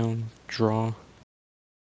Pilgrim right now and draw.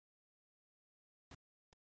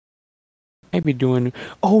 I'd be doing.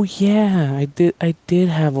 Oh yeah, I did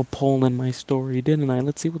have a poll in my story, didn't I?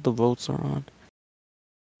 Let's see what the votes are on.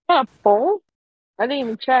 Yeah, poll? I didn't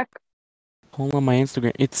even check. Poll on my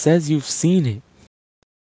Instagram. It says you've seen it.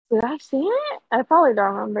 Did I see it? I probably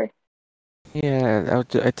don't remember. Yeah,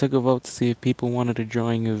 I took a vote to see if people wanted a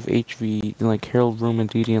drawing of HV, like Harold Room and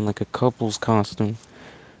Didi in like a couple's costume.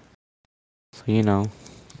 So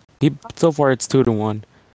so far it's 2-1.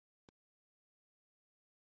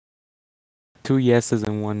 2 yeses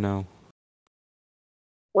and 1 no.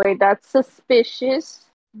 Wait, that's suspicious.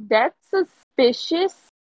 That's suspicious.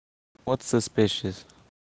 What's suspicious?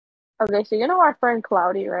 Okay, so you know our friend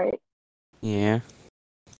Cloudy, right? Yeah.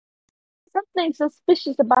 Something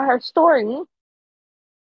suspicious about her story.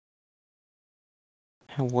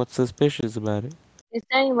 What's suspicious about it? She's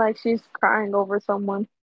saying like she's crying over someone.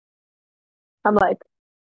 I'm like,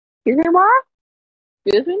 excuse me, what?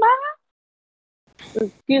 Excuse me, ma?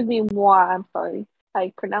 Excuse me, moi. I'm sorry.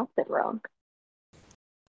 I pronounced it wrong.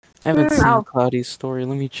 I haven't seen Oh, Cloudy's story.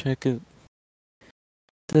 Let me check it.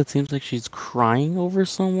 That seems like she's crying over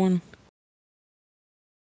someone.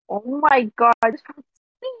 oh my god.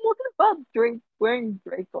 What about drink wearing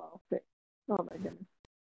Draco outfit? Oh my goodness.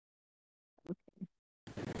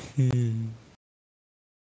 Hmm.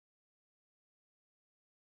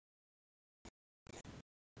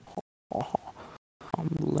 Oh, I'm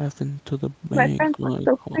laughing to the My bank. friends look Like,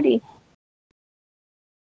 so pretty.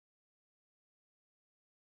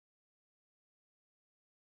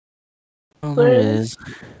 oh, there it But is.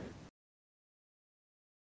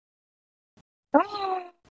 oh,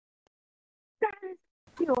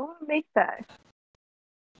 you want to make that.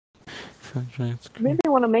 Giant Maybe screen. I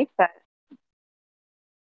want to make that.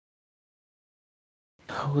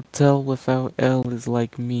 Hotel without L is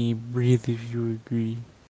like me. Breathe if you agree.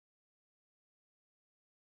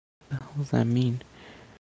 What does that mean?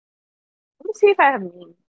 Let me see if I have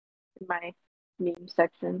memes in my meme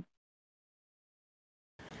section.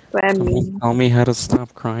 Do I have Someone memes? tell me how to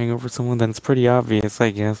stop crying over someone. Then it's pretty obvious,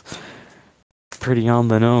 I guess. Pretty on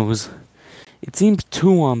the nose. It seems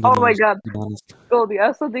too on the Oh my nose, god, to be honest. Goldie, I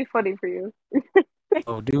have something funny for you.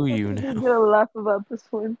 Oh, do I you think you're now? gonna laugh about this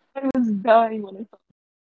one. I was dying when I saw it.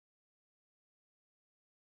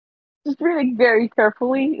 Just read it very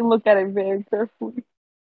carefully and look at it very carefully.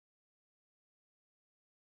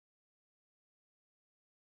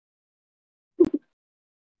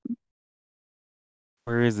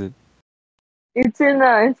 Where is it? It's in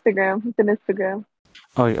Instagram. It's in Instagram.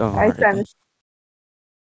 Oh, I alright sent then. it.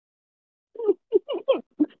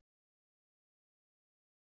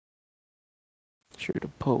 Sure to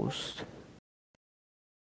post.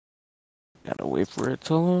 Gotta wait for it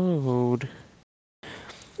to load.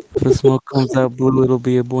 If the smoke comes out blue, it'll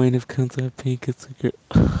be a boy, and if it comes out pink, it's a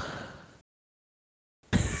girl.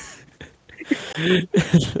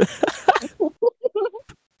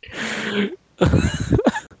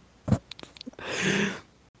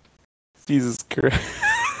 Jesus Christ.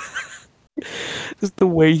 Just the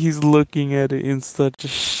way he's looking at it in such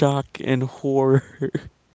shock and horror.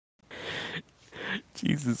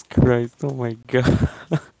 Jesus Christ, oh my god.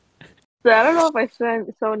 So I don't know if I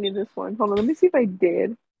sent Sonya this one. Hold on, let me see if I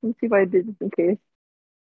did. Let me see if I did just in case.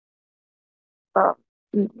 Um,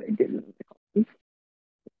 no, I didn't.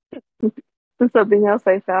 It's something else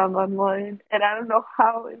I found online, and I don't know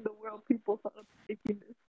how in the world people thought of making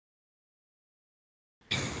this.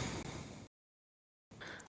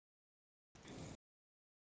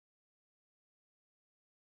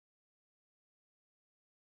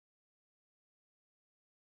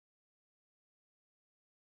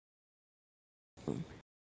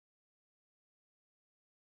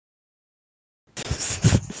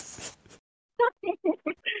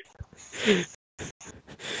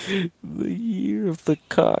 The year of the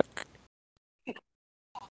cock.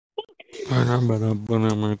 Oh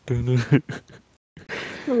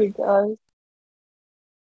my god.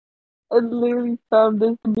 I literally found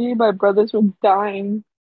this. Me and my brothers were dying.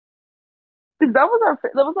 'Cause that was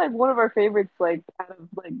that was like one of our favorites, like out of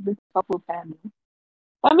like this couple of panels.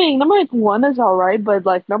 I mean, number like, one is alright, but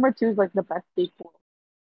like number two is like the best sequel.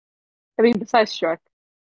 I mean, besides Shrek.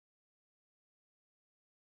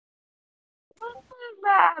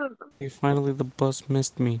 Hey, finally the bus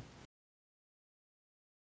missed me.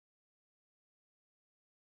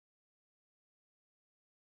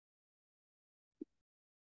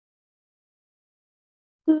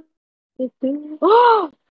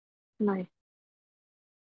 Oh, nice.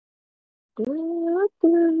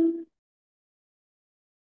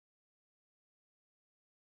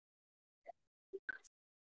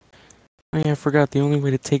 Oh yeah, I forgot the only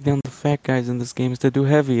way to take down the fat guys in this game is to do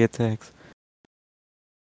heavy attacks.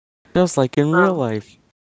 Just like in real Um, life.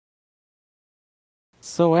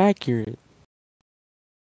 So accurate.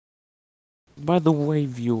 By the way,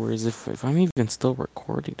 viewers, if I'm even still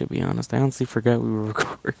recording, to be honest, I honestly forgot we were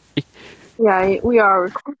recording. yeah, we are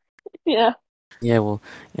recording. Yeah. Yeah, well,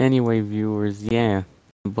 anyway, viewers, yeah.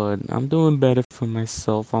 But I'm doing better for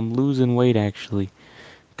myself. I'm losing weight, actually.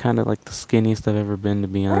 Kind of like the skinniest I've ever been, to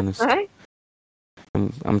be That's honest. nice.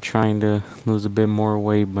 I'm trying to lose a bit more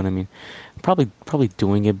weight, but I mean, probably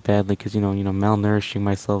doing it badly because malnourishing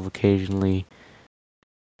myself occasionally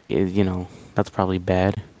is that's probably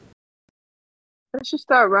bad. I should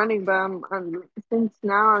start running, but since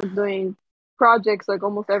now I'm doing projects like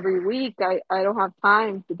almost every week, I don't have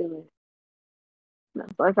time to do it.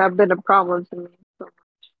 That's like I've been a problem to me. So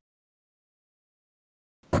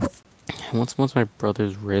Once my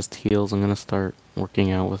brother's wrist heals, I'm gonna start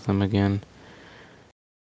working out with him again.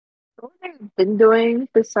 what I've been doing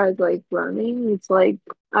besides like running, it's like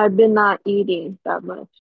I've been not eating that much.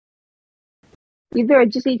 Either I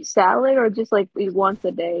just eat salad or just like eat once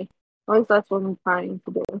a day. At least that's what I'm trying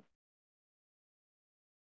to do. The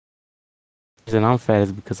reason I'm fat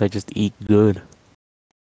is because I just eat good.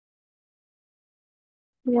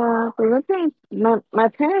 Yeah, but my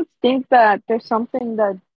parents think that there's something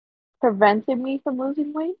that prevented me from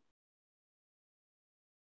losing weight.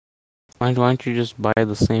 Why don't you just buy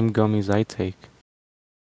the same gummies I take?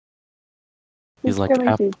 He's Which like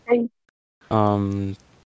gummies do you take? um,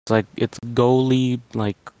 it's like it's Goli,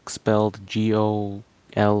 like spelled Goli,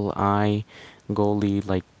 Goli,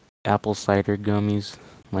 like apple cider gummies.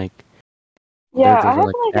 Like Yeah, I those are have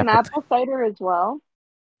like like an apple cider as well.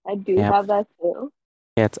 I do app have that too.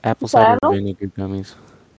 yeah, it's apple But I cider don't, vinegar gummies.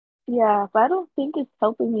 yeah, but I don't think it's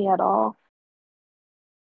helping me at all.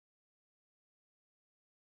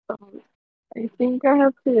 Um, I think I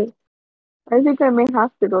have to. I think I may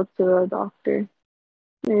have to go to a doctor.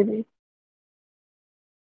 Maybe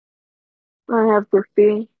I have to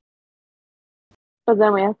see. But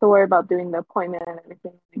then we have to worry about doing the appointment and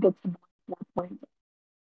everything. It gets to that point.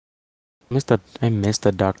 I missed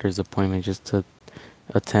the doctor's appointment just to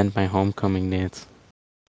attend my homecoming dance.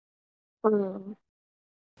 Um,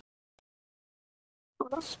 I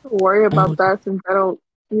don't have to worry Oh, about that since I don't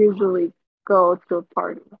usually go to a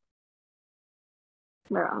party.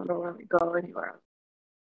 No, I don't really go anywhere else.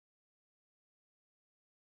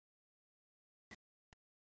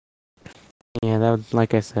 yeah,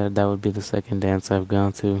 like I said, that would be the second dance I've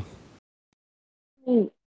gone to. Hmm.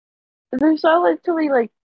 There's all literally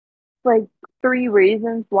like three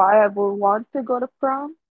reasons why I would want to go to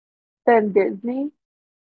prom. Then Disney.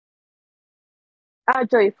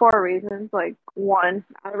 Actually, four reasons. Like one,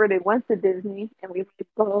 I already went to Disney and we might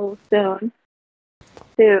go soon.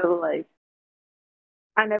 Two, like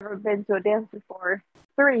I never been to a dance before.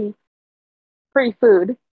 Three, free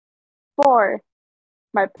food. Four,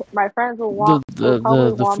 my friends will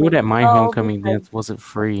probably The want food me at to my go homecoming because dance wasn't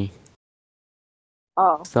free.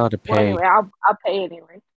 oh Still had to well pay. anyway I'll pay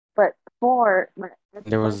anyway. But four, my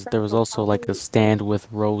There friends was will also like a probably stand with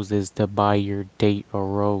roses to buy your date a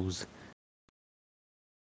rose.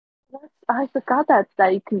 I forgot that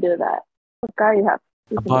you can do that. I forgot you I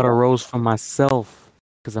can do bought a that. rose for myself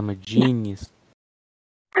because I'm a genius.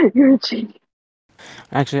 You're a genius.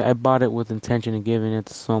 Actually, I bought it with intention of giving it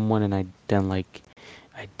to someone, and I then like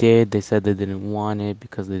I did. They said they didn't want it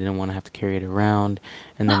because they didn't want to have to carry it around,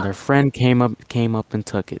 and then their friend came up and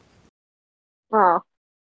took it. Oh,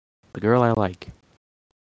 The girl I like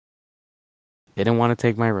didn't want to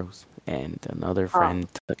take my rose, and another oh. friend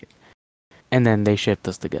took it, and then they shipped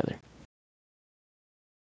us together.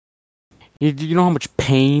 You know how much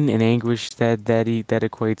pain and anguish that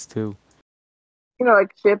equates to. You know,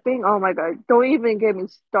 like shipping. Oh my god! Don't even get me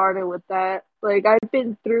started with that. Like I've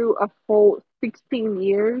been through a whole 16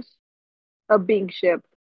 years of being shipped,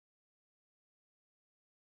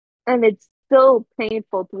 and it's still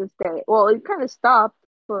painful to this day. Well, it kind of stopped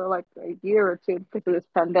for like a year or two because of this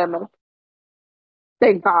pandemic.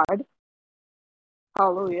 Thank God.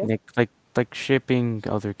 Hallelujah. Like shipping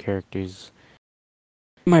other characters.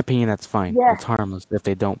 In my opinion, that's fine. Yeah, It's harmless if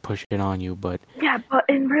they don't push it on you, but yeah, but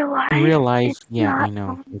in real in life, real life, it's yeah, I not know.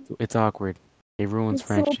 fun. It's awkward. It ruins It's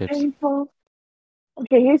so friendships. painful.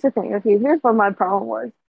 Okay, here's the thing. Okay, here's what my problem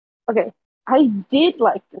was. Okay, I did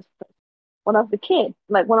like this person when I was a kid,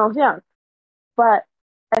 like when I was young, but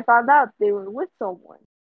I found out they were with someone.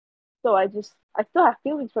 So I still have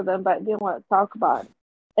feelings for them, but I didn't want to talk about it.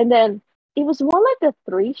 And then it was more like a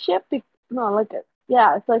three ship. No,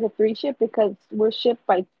 yeah, it's like a three ship because we're shipped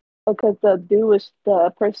by, because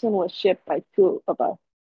the person was shipped by two of us,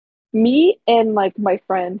 me and like my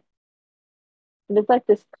friend. And it's like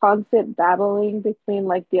this constant battling between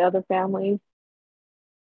like the other families.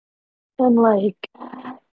 And like,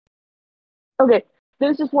 okay,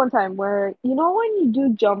 there's just one time where, you know, when you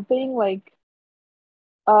do jumping,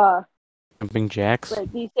 uh, Jumping jacks?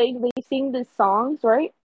 like they sing these songs,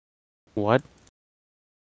 right? What?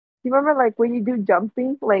 You remember like when you do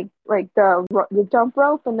jumping, like the jump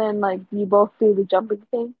rope, and then like you both do the jumping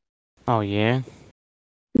thing. Oh yeah,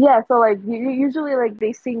 Yeah, so like usually like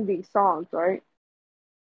they sing these songs, right?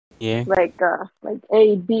 yeah. Like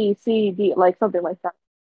A B C D, like something like that.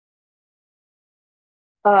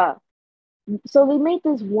 Uh, so they made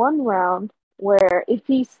this one round where if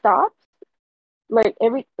he stops, like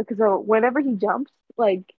every because whenever he jumps,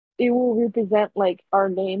 like it will represent like our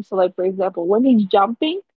name. So like for example, when he's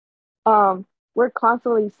jumping, um, we're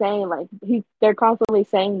constantly saying like they're constantly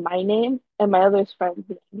saying my name and my other friend's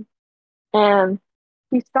name. And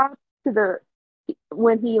he stopped to the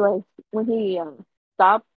when he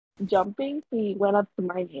stopped jumping, he went up to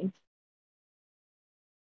my name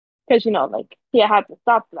because you know like he had to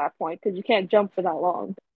stop at that point because you can't jump for that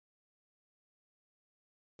long.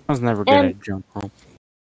 I was never good And at jump rope.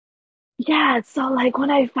 yeah, so like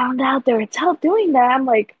when I found out they were doing that, I'm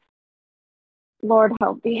like, Lord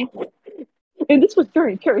help me. And this was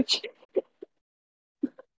during church.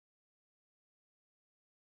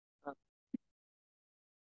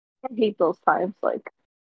 I hate those times. Like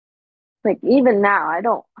even now, I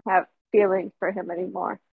don't have feelings for him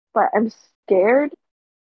anymore. But I'm scared.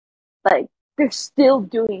 Like they're still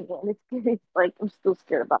doing it, and it's like I'm still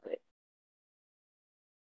scared about it.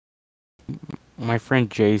 My friend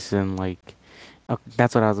Jason, like,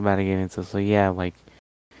 that's what I was about to get into. So yeah,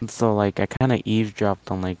 I kind of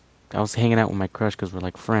eavesdropped on like I was hanging out with my crush because we're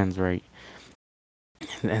like friends, right?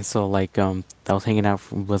 And so like I was hanging out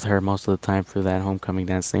with her most of the time for that homecoming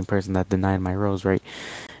dance, same person that denied my rose, right?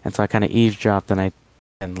 And so I kind of eavesdropped,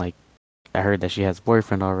 and like I heard that she has a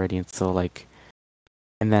boyfriend already, and so like,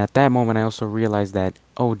 and then at that moment I also realized that,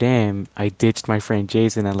 oh damn, I ditched my friend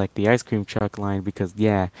Jason at like the ice cream truck line, because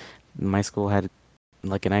yeah, my school had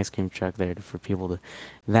like an ice cream truck there for people to,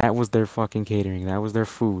 that was their fucking catering, that was their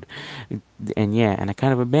food. And yeah, and I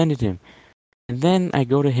kind of abandoned him. And then I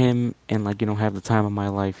go to him and like, have the time of my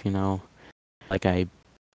life, like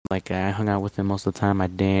I hung out with him most of the time. I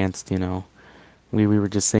danced, we were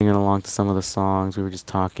just singing along to some of the songs. We were just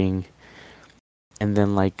talking. And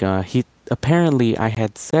then like he apparently I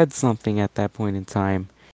had said something at that point in time,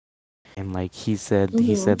 and like he said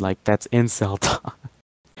Mm-hmm. like that's incel talk.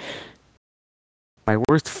 My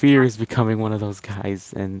worst fear is becoming one of those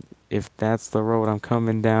guys, and if that's the road I'm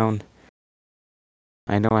coming down,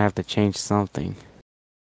 I know I have to change something.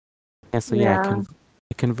 Yeah, so yeah, Yeah.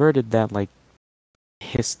 I converted that like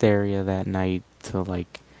hysteria that night to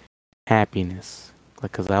like happiness,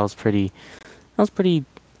 like because I was pretty, I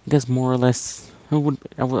guess more or less. I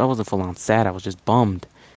wasn't full on sad. I was just bummed.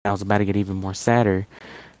 I was about to get even more sadder.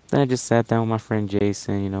 Then I just sat down with my friend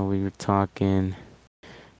Jason. We were talking.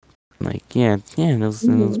 Like, yeah, yeah, and it was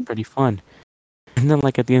Mm-hmm. pretty fun. And then,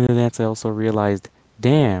 like at the end of that, I also realized,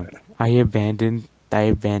 damn, I abandoned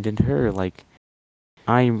her. Like,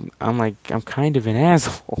 I'm kind of an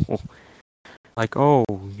asshole. Like, oh,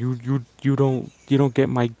 you don't get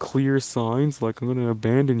my clear signs. Like, I'm gonna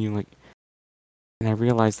abandon you. Like, and I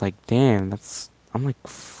realized, like, damn, I'm like,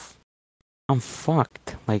 I'm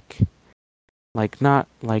fucked. Like not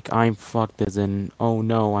like I'm fucked as in, oh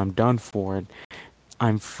no, I'm done for it.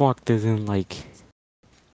 I'm fucked as in like,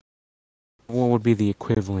 what would be the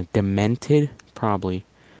equivalent? Demented? Probably.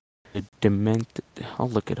 Demented. I'll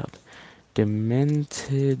look it up.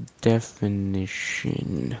 Demented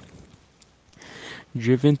definition.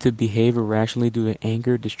 Driven to behave irrationally due to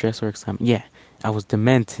anger, distress, or excitement. Yeah, I was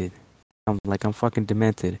demented. I'm fucking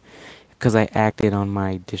demented. Because I acted on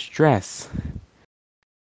my distress.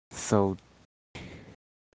 So,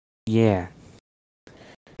 yeah,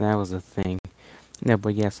 that was a thing. Yeah,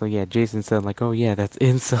 but yeah, so yeah, Jason said, like, oh yeah, that's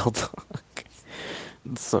incel talk.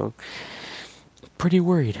 So, pretty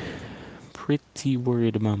worried. Pretty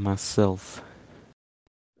worried about myself.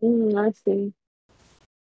 I see.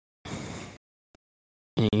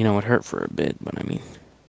 And, it hurt for a bit, but I mean,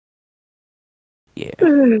 yeah.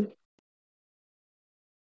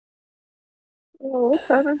 Oh, what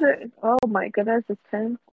time is it? Oh my goodness, it's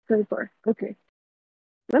 10:34. Okay.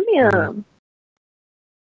 Let me Mm,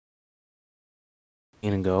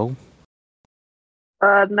 gonna go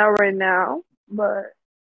not right now, but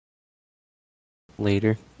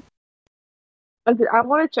later. okay, I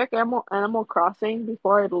want to check Animal Crossing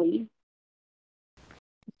before I leave.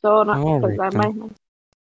 So not because Alright I then. might.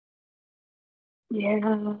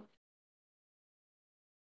 Yeah,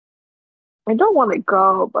 I don't want to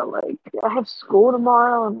go, but like I have school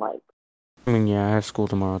tomorrow, and like I mean, yeah, I have school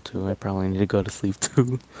tomorrow too. I probably need to go to sleep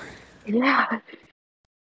too. yeah,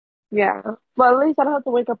 yeah. But at least I don't have to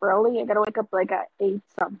wake up early. I gotta wake up like at 8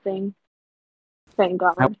 something. Thank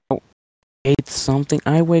I, God. oh, 8 something.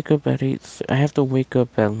 I wake up at 8. I have to wake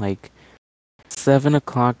up at like 7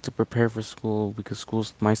 o'clock to prepare for school because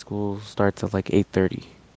my school starts at like 8:30.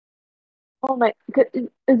 Oh my,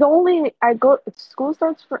 it's only I go school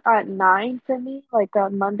starts for at 9 for me, like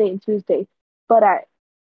on Monday and Tuesday, but at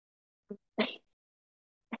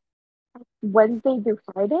Wednesday through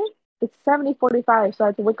Friday, it's 7:45, so I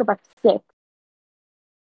have to wake up at 6,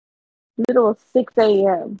 middle of 6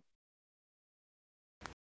 a.m.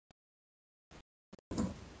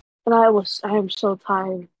 And I am so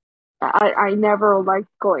tired. I never liked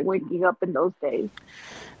waking up in those days.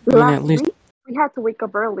 I mean, at Last least week we had to wake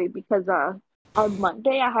up early because on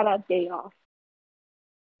Monday I had a day off,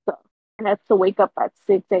 so I had to wake up at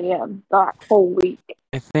 6 a.m. that whole week.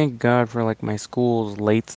 I thank God for like my school's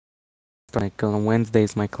late. Like on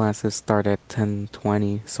Wednesdays, my classes start at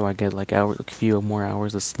 10:20, so I get like a few more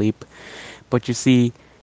hours of sleep. But you see,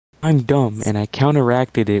 I'm dumb, and I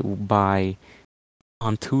counteracted it by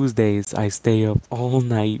on Tuesdays I stay up all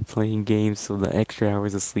night playing games, so the extra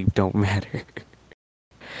hours of sleep don't matter.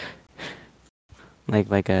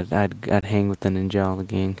 I'd hang with the Ninjala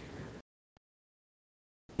gang.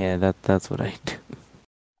 Yeah, that's what I do.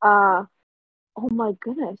 Uh oh my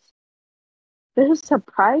goodness. There's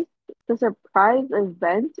the surprise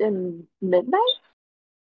event in midnight?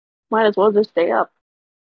 Might as well just stay up.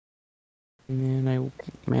 Man,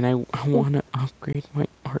 I wanna upgrade my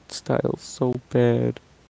art style so bad.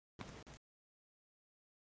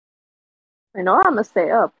 I know I'm gonna stay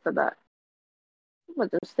up for that. I'm gonna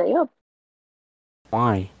just stay up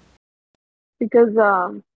Why? because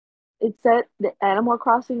it said the Animal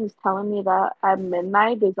Crossing is telling me that at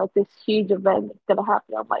midnight there's like this huge event that's gonna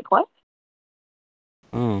happen. I'm like, what?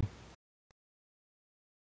 Oh.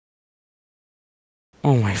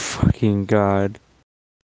 Oh my fucking god.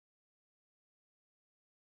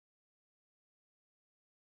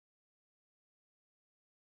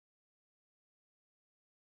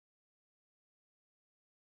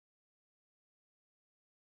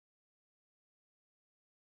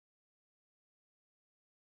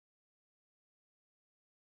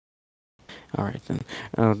 Alright then.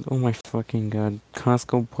 Oh my fucking god.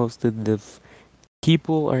 Costco posted the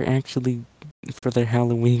people are actually for their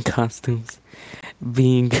Halloween costumes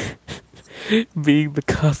being being the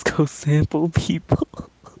Costco sample people.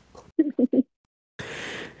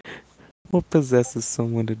 What possesses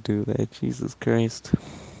someone to do that? Jesus Christ.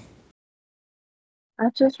 I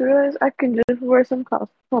just realized I can just wear some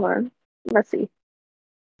costumes. Hold on, let's see.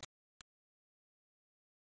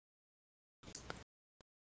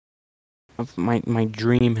 My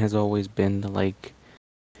dream has always been to like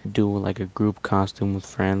do like a group costume with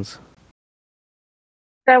friends.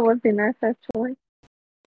 That would be nice actually.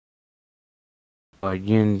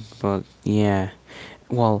 But yeah.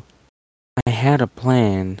 Well, I had a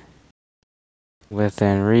plan with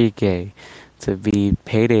Enrique to be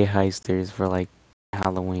payday heisters for like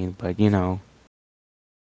Halloween, but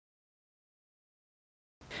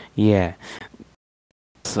yeah.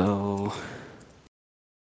 So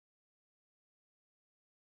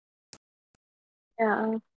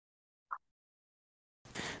Yeah.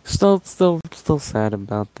 still sad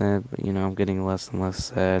about that, but I'm getting less and less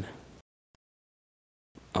sad.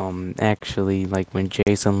 Actually, like when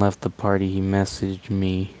Jason left the party, he messaged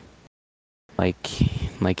me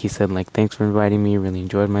like he said like thanks for inviting me, really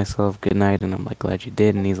enjoyed myself, good night, and I'm like glad you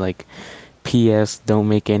did, and he's like P.S. Don't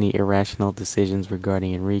make any irrational decisions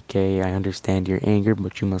regarding Enrique. I understand your anger,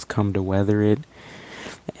 but you must come to weather it.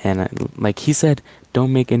 And like he said,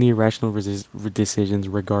 don't make any irrational decisions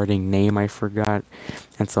regarding name. I forgot.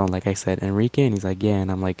 And so, like I said, Enrique, and he's like, yeah.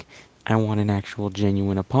 And I'm like, I want an actual,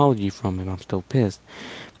 genuine apology from him. I'm still pissed.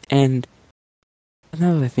 And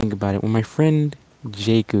now that I think about it, when my friend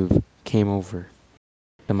Jacob came over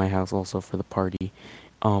to my house also for the party,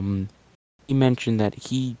 um, he mentioned that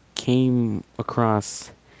he came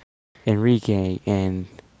across Enrique and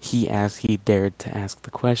he dared to ask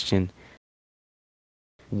the question,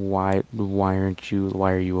 why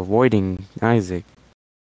are you avoiding Isaac?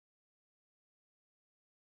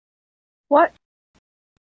 What?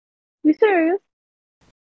 You serious?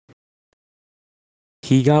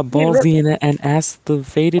 He got He really, ballsy and asked the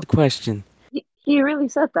fated question. he really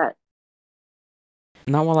said that.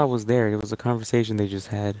 Not while I was there. It was a conversation they just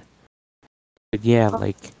had. But yeah, Oh,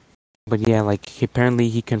 like apparently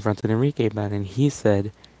he confronted Enrique about it, and he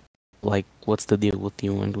said, like, what's the deal with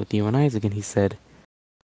you and Isaac? And he said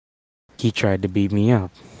he tried to beat me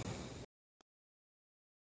up.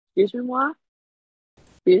 excuse me, what?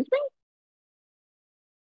 Excuse me?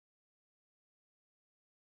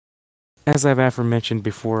 As I've aforementioned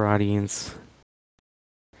before, audience,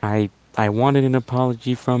 I wanted an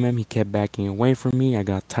apology from him. He kept backing away from me. I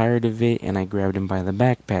got tired of it, and I grabbed him by the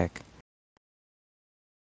backpack.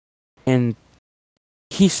 And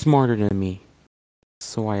he's smarter than me,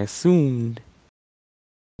 so I assumed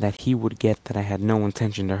that he would get that I had no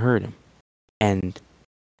intention to hurt him, and,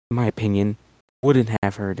 in my opinion, wouldn't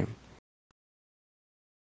have hurt him.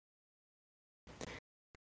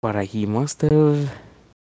 But he must have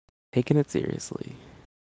taken it seriously.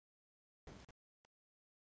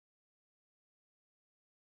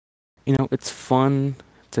 It's fun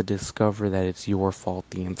to discover that it's your fault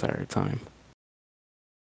the entire time.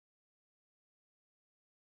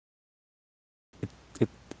 It,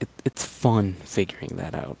 it's fun figuring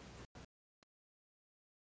that out.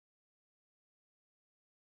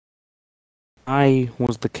 I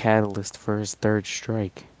was the catalyst for his third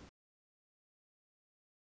strike.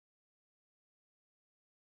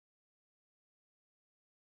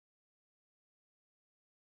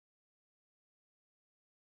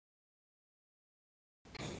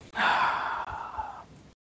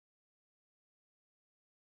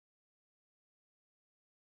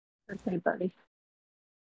 Okay, buddy.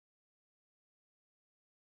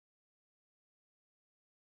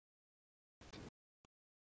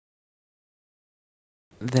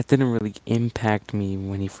 That didn't really impact me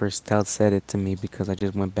when he first said it to me because I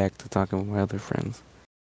just went back to talking with my other friends.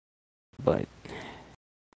 But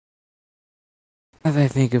as I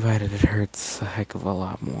think about it, it hurts a heck of a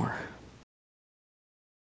lot more.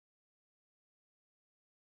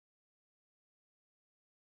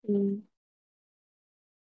 Mm.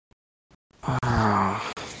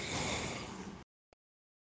 Ah,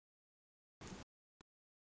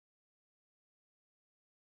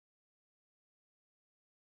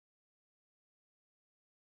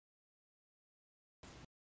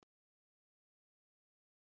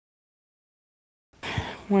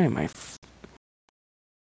 why am I?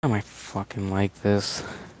 Why am I fucking like this?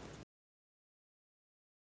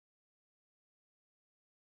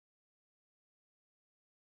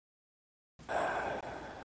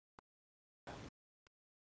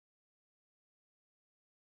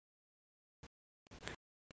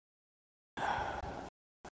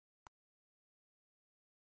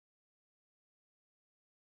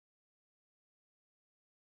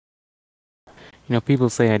 People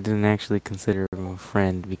say I didn't actually consider him a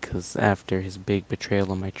friend because after his big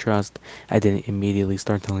betrayal of my trust, I didn't immediately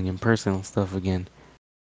start telling him personal stuff again.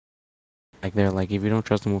 Like, they're like, if you don't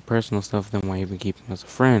trust him with personal stuff, then why even keep him as a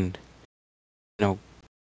friend? You know,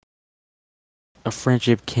 a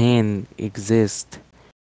friendship can exist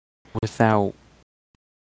without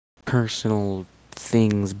personal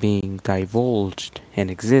things being divulged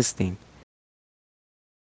and existing.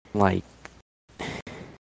 Like,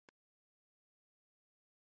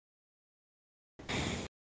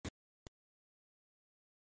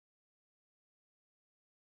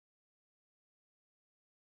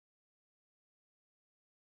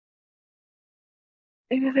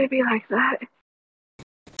 Maybe they be like that.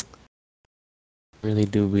 really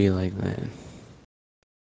do be like that.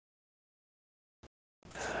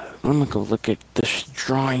 I'm gonna go look at the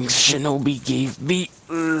drawings Shinobi gave me.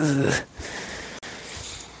 Ugh.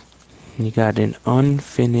 You got an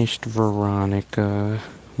unfinished Veronica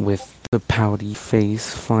with the pouty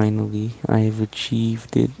face. Finally, I have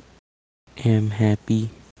achieved it. Am happy.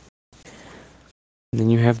 And then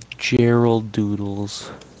you have Gerald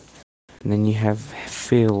Doodles. And then you have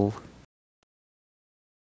Phil.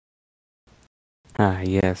 Ah,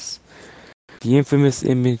 yes. The infamous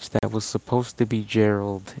image that was supposed to be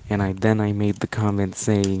Gerald, and I made the comment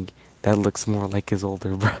saying that looks more like his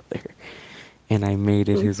older brother, and I made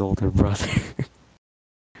it his older brother.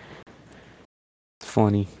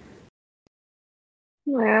 Funny.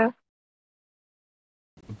 Yeah.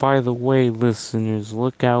 By the way, listeners,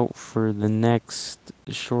 look out for the next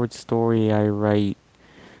short story I write.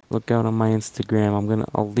 Look out on my Instagram.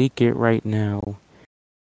 I'll leak it right now.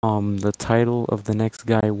 The title of the next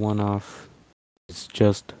guy one-off is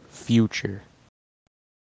just Future.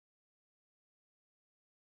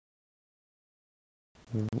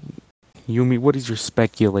 Yumi, what is your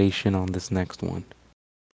speculation on this next one?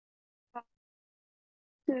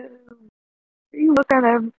 You look at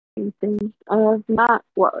everything. I have not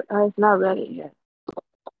read it yet.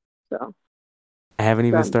 So I haven't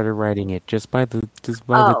even done. started writing it. Just by the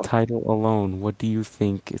Oh, title alone, what do you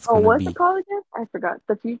think it's oh, gonna what's it be? called again? I forgot.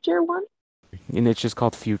 The future one. And it's just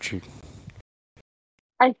called Future.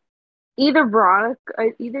 I either Veronica.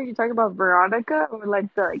 Either you're talking about Veronica or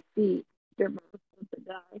like the with the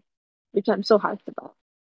guy, which I'm so hyped about.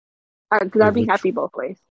 Because Wait, I'd be which? happy both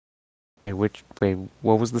ways. Wait,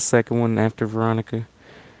 what was the second one after Veronica?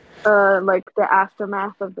 Like the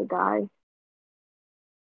aftermath of the guy.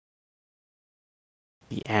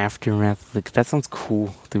 The aftermath. Like, that sounds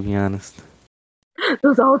cool, to be honest.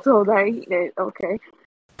 There's also that. Okay,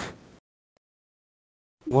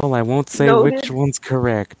 Well, I won't say which noted. one's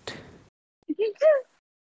correct. You just.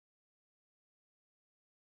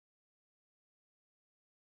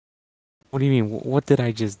 What do you mean? What did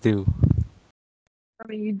I just do? I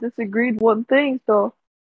mean, you disagreed one thing, so.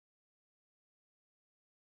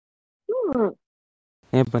 Hmm.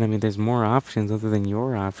 Yeah, but I mean, there's more options other than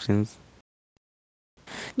your options.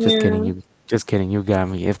 Just kidding, Yeah. you. Just kidding, you got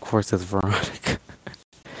me. Of course, it's Veronica.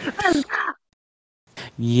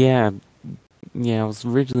 Yeah, yeah. I was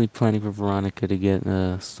originally planning for Veronica to get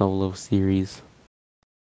a solo series.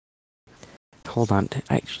 Hold on,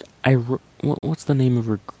 what's the name of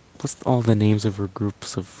her? What's all the names of her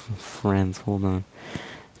groups of friends? Hold on.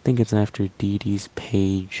 I think it's after Dee Dee's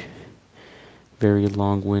page. Very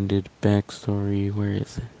long-winded backstory. Where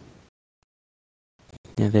is it?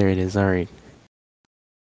 Yeah, there it is. All right.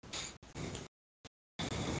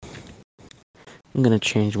 I'm gonna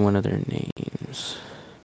change one of their names.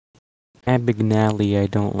 Abignali, I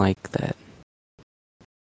don't like that.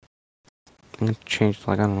 I'm gonna change to,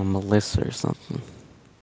 like, I don't know, Melissa or something.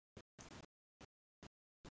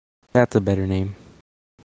 That's a better name.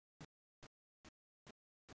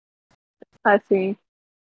 I see.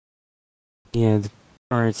 Yeah.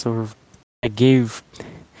 Alright, so I gave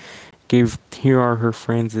here are her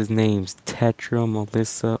friends' names: Tetra,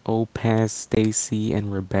 Melissa, Opaz, Stacy,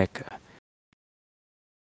 and Rebecca.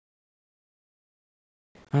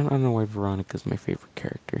 I don't know why Veronica's my favorite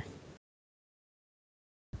character.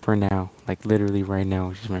 For now. Like, literally right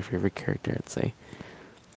now, she's my favorite character, I'd say.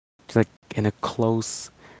 She's like in a close.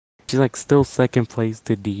 She's like still second place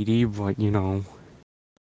to Dee Dee, but you know,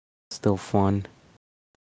 still fun.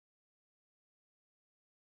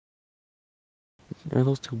 Are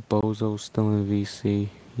those two bozos still in VC?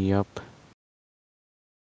 Yup.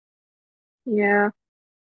 Yeah.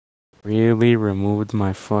 Really removed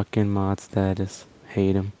my fucking mod status.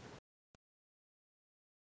 Hate him.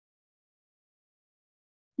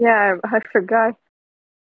 Yeah, I forgot.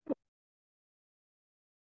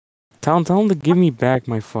 Tell him to give me back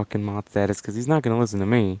my fucking mod status, because he's not gonna listen to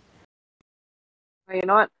me. Oh, you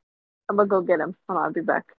know what? I'm gonna go get him. Hold on, I'll be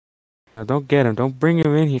back. Now, don't get him. Don't bring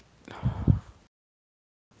him in here.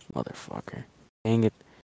 Motherfucker. Dang it.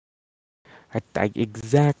 I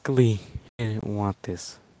exactly didn't want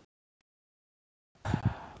this.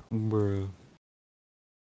 Bro.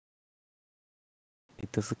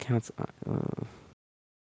 This account's.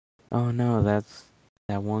 Oh no, that's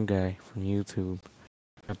that one guy from YouTube.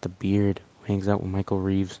 Got the beard. Hangs out with Michael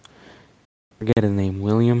Reeves. Forget his name.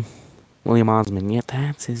 William? William Osmond. Yeah,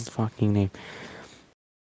 that's his fucking name.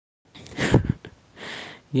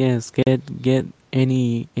 Yes, get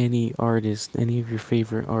any artist, any of your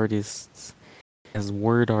favorite artists as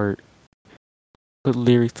word art. Put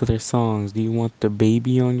lyrics to their songs. Do you want the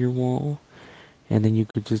baby on your wall? And then you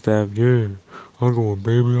could just have, yeah, I'm going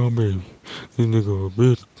baby on baby. This nigga a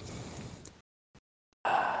bitch.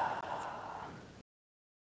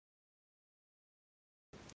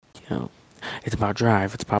 You know, it's about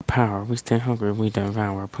drive, it's about power. We stay hungry, we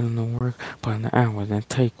devour. Put in the work, put in the hours, and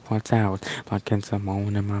take what's ours. Like it's a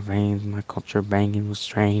moan in my veins, my culture banging was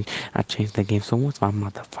strange. I changed the game, so what's my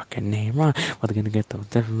motherfucking name? Right? Well, they're gonna get those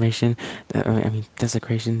defamation,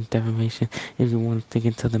 desecration, defamation. If you want to dig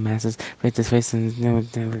into the masses, face to face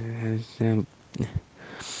and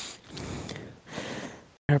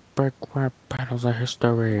brick rap battles of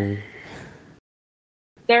history.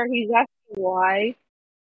 There, he's asking why.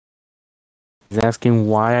 He's asking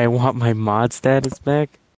why I want my mod status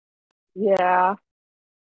back. Yeah.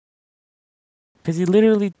 Because he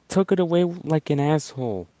literally took it away like an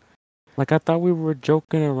asshole. Like, I thought we were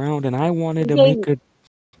joking around and I wanted He's to saying, make a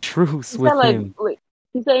truce he said with like, him.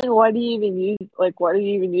 he's saying, why do you even use, like, what do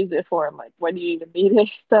you even use it for? I'm like, why do you even need it?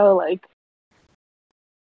 So, like,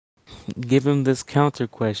 Give him this counter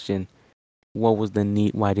question. What was the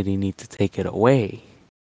need? Why did he need to take it away?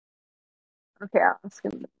 okay, I'll ask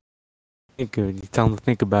him. Good. You tell him to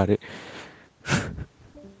think about it.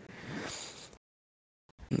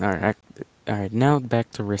 Alright. Alright, now back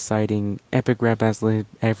to reciting Epic Rap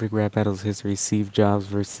Battles History, Steve Jobs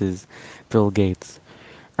versus Bill Gates.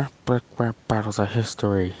 Epic Rap Battles of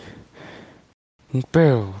History.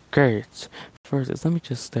 Bill Gates. First, let me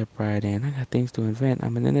just step right in. I got things to invent.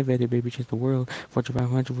 I'm an innovator, baby, change the world. Fortune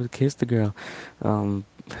 500 with Kiss the Girl. Um,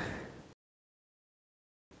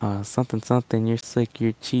 something, something. You're slick,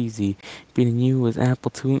 you're cheesy. Beating you is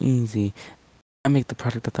apple too easy. I make the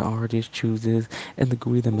product that the artist chooses, and the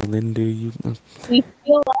glue that Melinda you. He's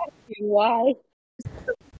still asking why.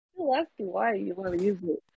 Still asking why you want to use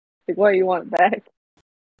it. Like, why you want it back.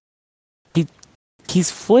 He he's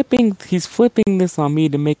flipping this on me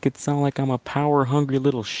to make it sound like I'm a power hungry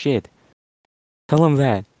little shit. Tell him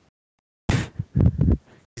that.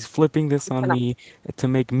 He's flipping this on Can me to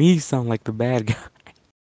make me sound like the bad guy.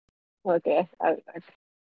 okay.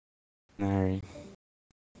 Alright.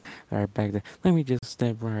 Alright, back there. Let me just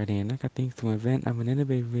step right in. I got things to invent. I'm an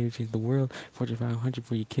innovator, ready to change the world. Fortune 500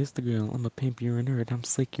 for you kiss the girl. I'm a pimp, you're a nerd. I'm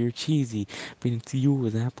slick, you're cheesy. Beating to you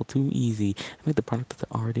is apple too easy. I make the product that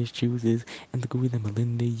the artist chooses and the glue that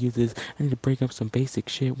Melinda uses. I need to break up some basic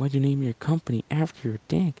shit. Why'd you name your company after your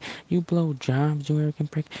dick? You blow jobs, you American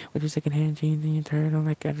prick. With your second-hand jeans and your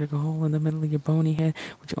turtleneck after a hole in the middle of your bony head.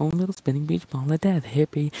 With your own little spinning beach ball of death,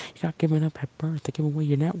 hippie. You got given up at birth to give away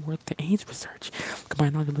your net worth to AIDS research.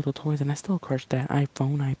 Combine all your little toys and I still crush that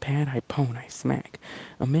iPhone, iPad, iPhone, I smack.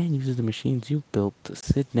 A man uses the machines you built to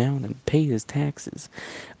sit down and pay his taxes.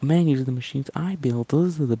 A man uses the machines I built to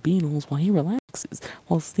listen to the Beatles while he relaxes.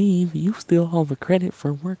 While Steve, you steal all the credit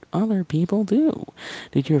for work other people do.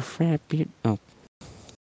 Did your frat beard... Oh,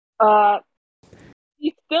 Uh,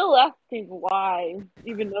 he's still asking why,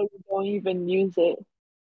 even though you don't even use it.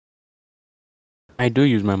 I do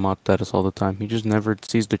use my mod status all the time. He just never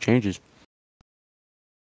sees the changes.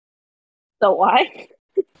 So why?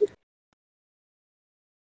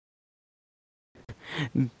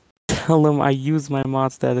 Tell him I use my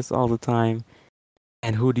mod status all the time.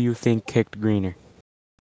 And who do you think kicked Greener?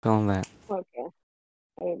 Tell him that. Okay.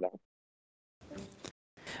 Okay.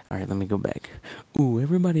 Alright, let me go back. Ooh,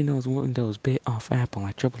 everybody knows Windows bit off Apple.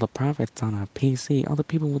 I triple the profits on a PC. All the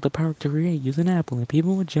people with the power to create use an Apple, and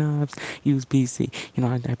people with jobs use PC. You know,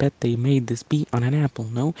 I bet they made this beat on an Apple.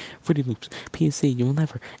 No? Fruity Loops. PC. You will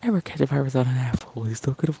never, ever catch a virus on an Apple. You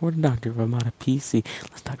still could afford a doctor if I'm on a PC.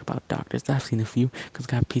 Let's talk about doctors. I've seen a few, cause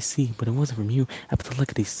I got PC, but it wasn't from you. I put the look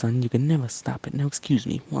at these, son. You can never stop it. Now, excuse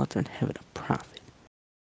me. Walter in heaven a profit.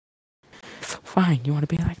 Fine, you want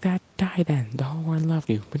to be like that? Die then. The whole world loved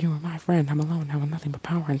you, but you were my friend. I'm alone, I have nothing but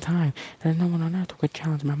power and time. There's no one on earth who could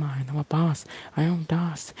challenge my mind. I'm a boss. I own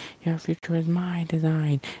DOS. Your future is my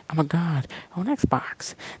design. I'm a god. I own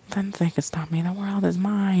Xbox. Nothing can stop me. The world is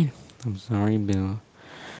mine. I'm sorry, Bill.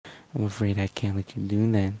 I'm afraid I can't let you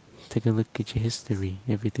do that. Take a look at your history.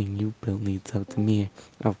 Everything you built leads up to me.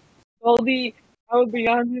 Oh, Goldie, I would be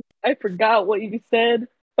honest, I forgot what you said,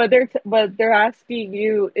 but they're asking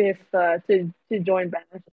you if to join back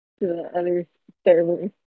to the other server.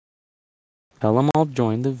 tell him I'll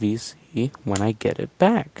join the VC when I get it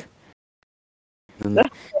back.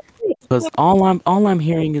 Because all I'm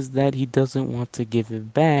hearing is that he doesn't want to give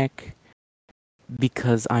it back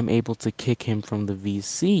because I'm able to kick him from the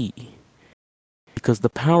VC. Because the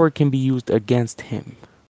power can be used against him.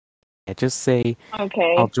 I just say I'll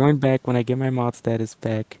Okay. join back when I get my mod status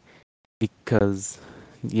back because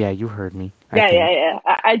yeah, you heard me, I Yeah, yeah, think.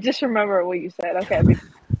 yeah. I just remember what you said. Okay.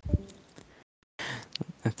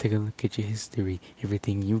 Now take a look at your history.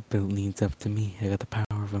 Everything you built leads up to me. I got the power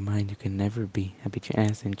of a mind you can never be. I bet your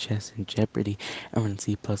ass in chess and Jeopardy. I run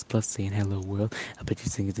C++ saying hello world. I bet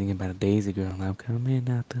you singing about a daisy girl. I'm coming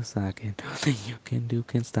out the socket. Nothing you can do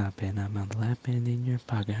can stop it. I'm on the lap and in your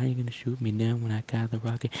pocket. How you gonna shoot me down when I got the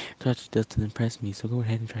rocket? Touch doesn't impress me, so go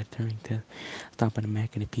ahead and try Turing test. Stop on a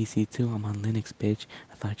Mac and a PC too. I'm on Linux, bitch.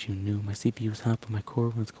 I thought you knew. My CPU's hot, but my core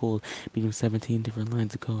runs cold. Between 17 different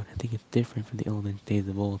lines of code. I think it's different from the olden days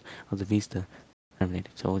of old. Of the Vista.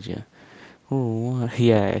 Terminator told you. Oh,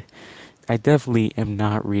 yeah. I definitely am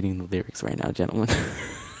not reading the lyrics right now, gentlemen.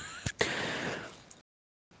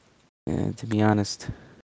 And to be honest,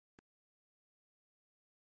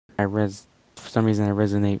 for some reason I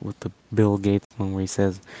resonate with the Bill Gates one where he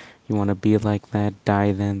says, "You want to be like that?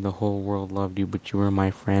 Die then. The whole world loved you, but you were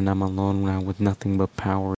my friend. I'm alone now with nothing but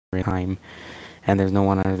power and time, and there's no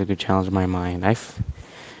one on earth who could challenge my mind." I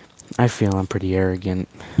feel I'm pretty arrogant.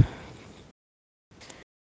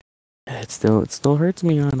 It still hurts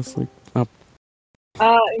me, honestly. He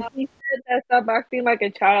said that stop acting like a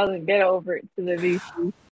child and get over it to the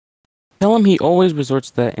VC. Tell him he always resorts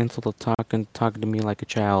to that insult of talking to me like a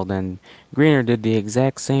child, and Greener did the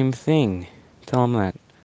exact same thing. Tell him that.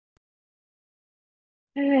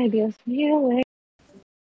 Ay, Dios mío,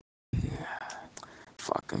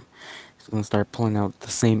 Fuck him. He's gonna start pulling out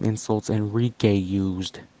the same insults Enrique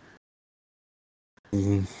used.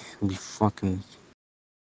 Be fucking.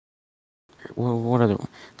 What other one?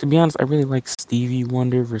 To be honest, I really like Stevie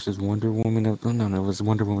Wonder versus Wonder Woman. No, it was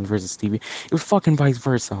Wonder Woman versus Stevie. It was fucking vice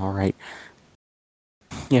versa, alright.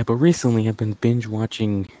 Yeah, but recently I've been binge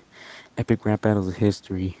watching Epic Rap Battles of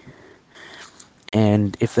History.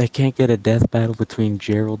 And if I can't get a death battle between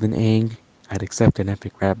Gerald and Aang, I'd accept an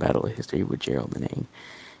Epic Rap Battle of History with Gerald and Aang.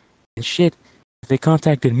 And shit, if they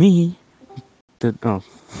contacted me, oh.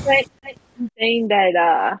 like saying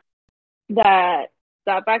that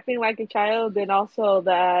stop acting like a child and also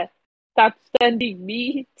that stop sending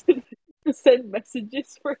me to send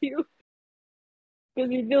messages for you because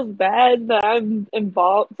he feels bad that I'm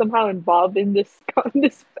somehow involved in this in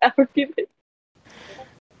this argument.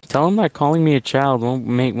 Tell him that calling me a child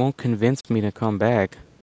won't convince me to come back.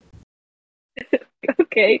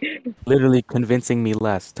 Okay. Literally convincing me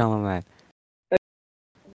less. Tell him that.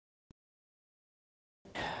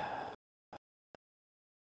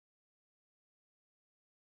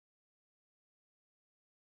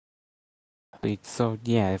 So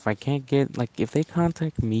yeah, if I can't get if they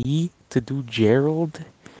contact me to do Gerald,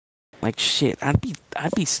 like shit, I'd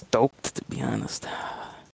be stoked to be honest.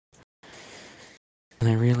 And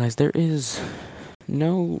I realized there is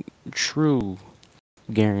no true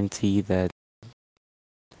guarantee that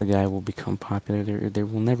the guy will become popular. There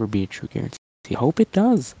will never be a true guarantee. I hope it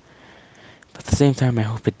does, but at the same time, I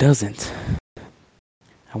hope it doesn't.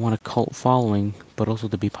 I want a cult following, but also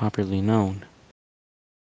to be popularly known.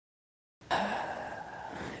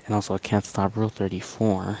 And also, I can't stop Rule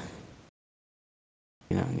 34.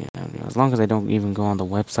 As long as I don't even go on the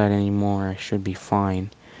website anymore, I should be fine.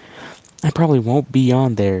 I probably won't be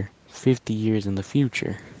on there 50 years in the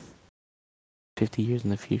future. 50 years in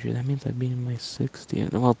the future, that means I'd be in my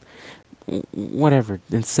 60s. Well, whatever.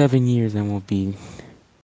 In 7 years, I won't be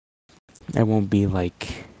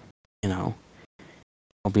like, you know,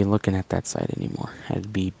 I'll be looking at that site anymore.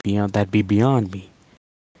 That'd be beyond me.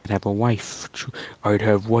 I'd have a wife. I'd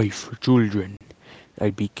have wife, children.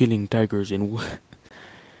 I'd be killing tigers and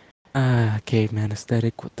caveman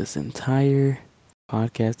aesthetic. What this entire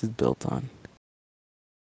podcast is built on.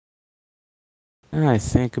 I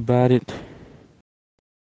think about it.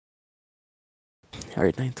 All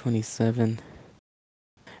right, 9:27.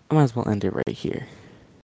 I might as well end it right here.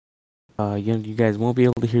 You guys won't be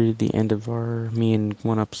able to hear the end of me and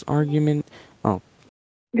One Up's argument. Oh,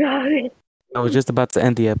 Got it. I was just about to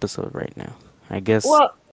end the episode right now. I guess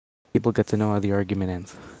Well, people get to know how the argument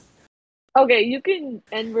ends. okay, you can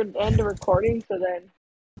end the recording. So then.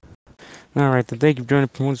 All right, then thank you for joining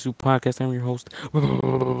the Point Podcast. I'm your host.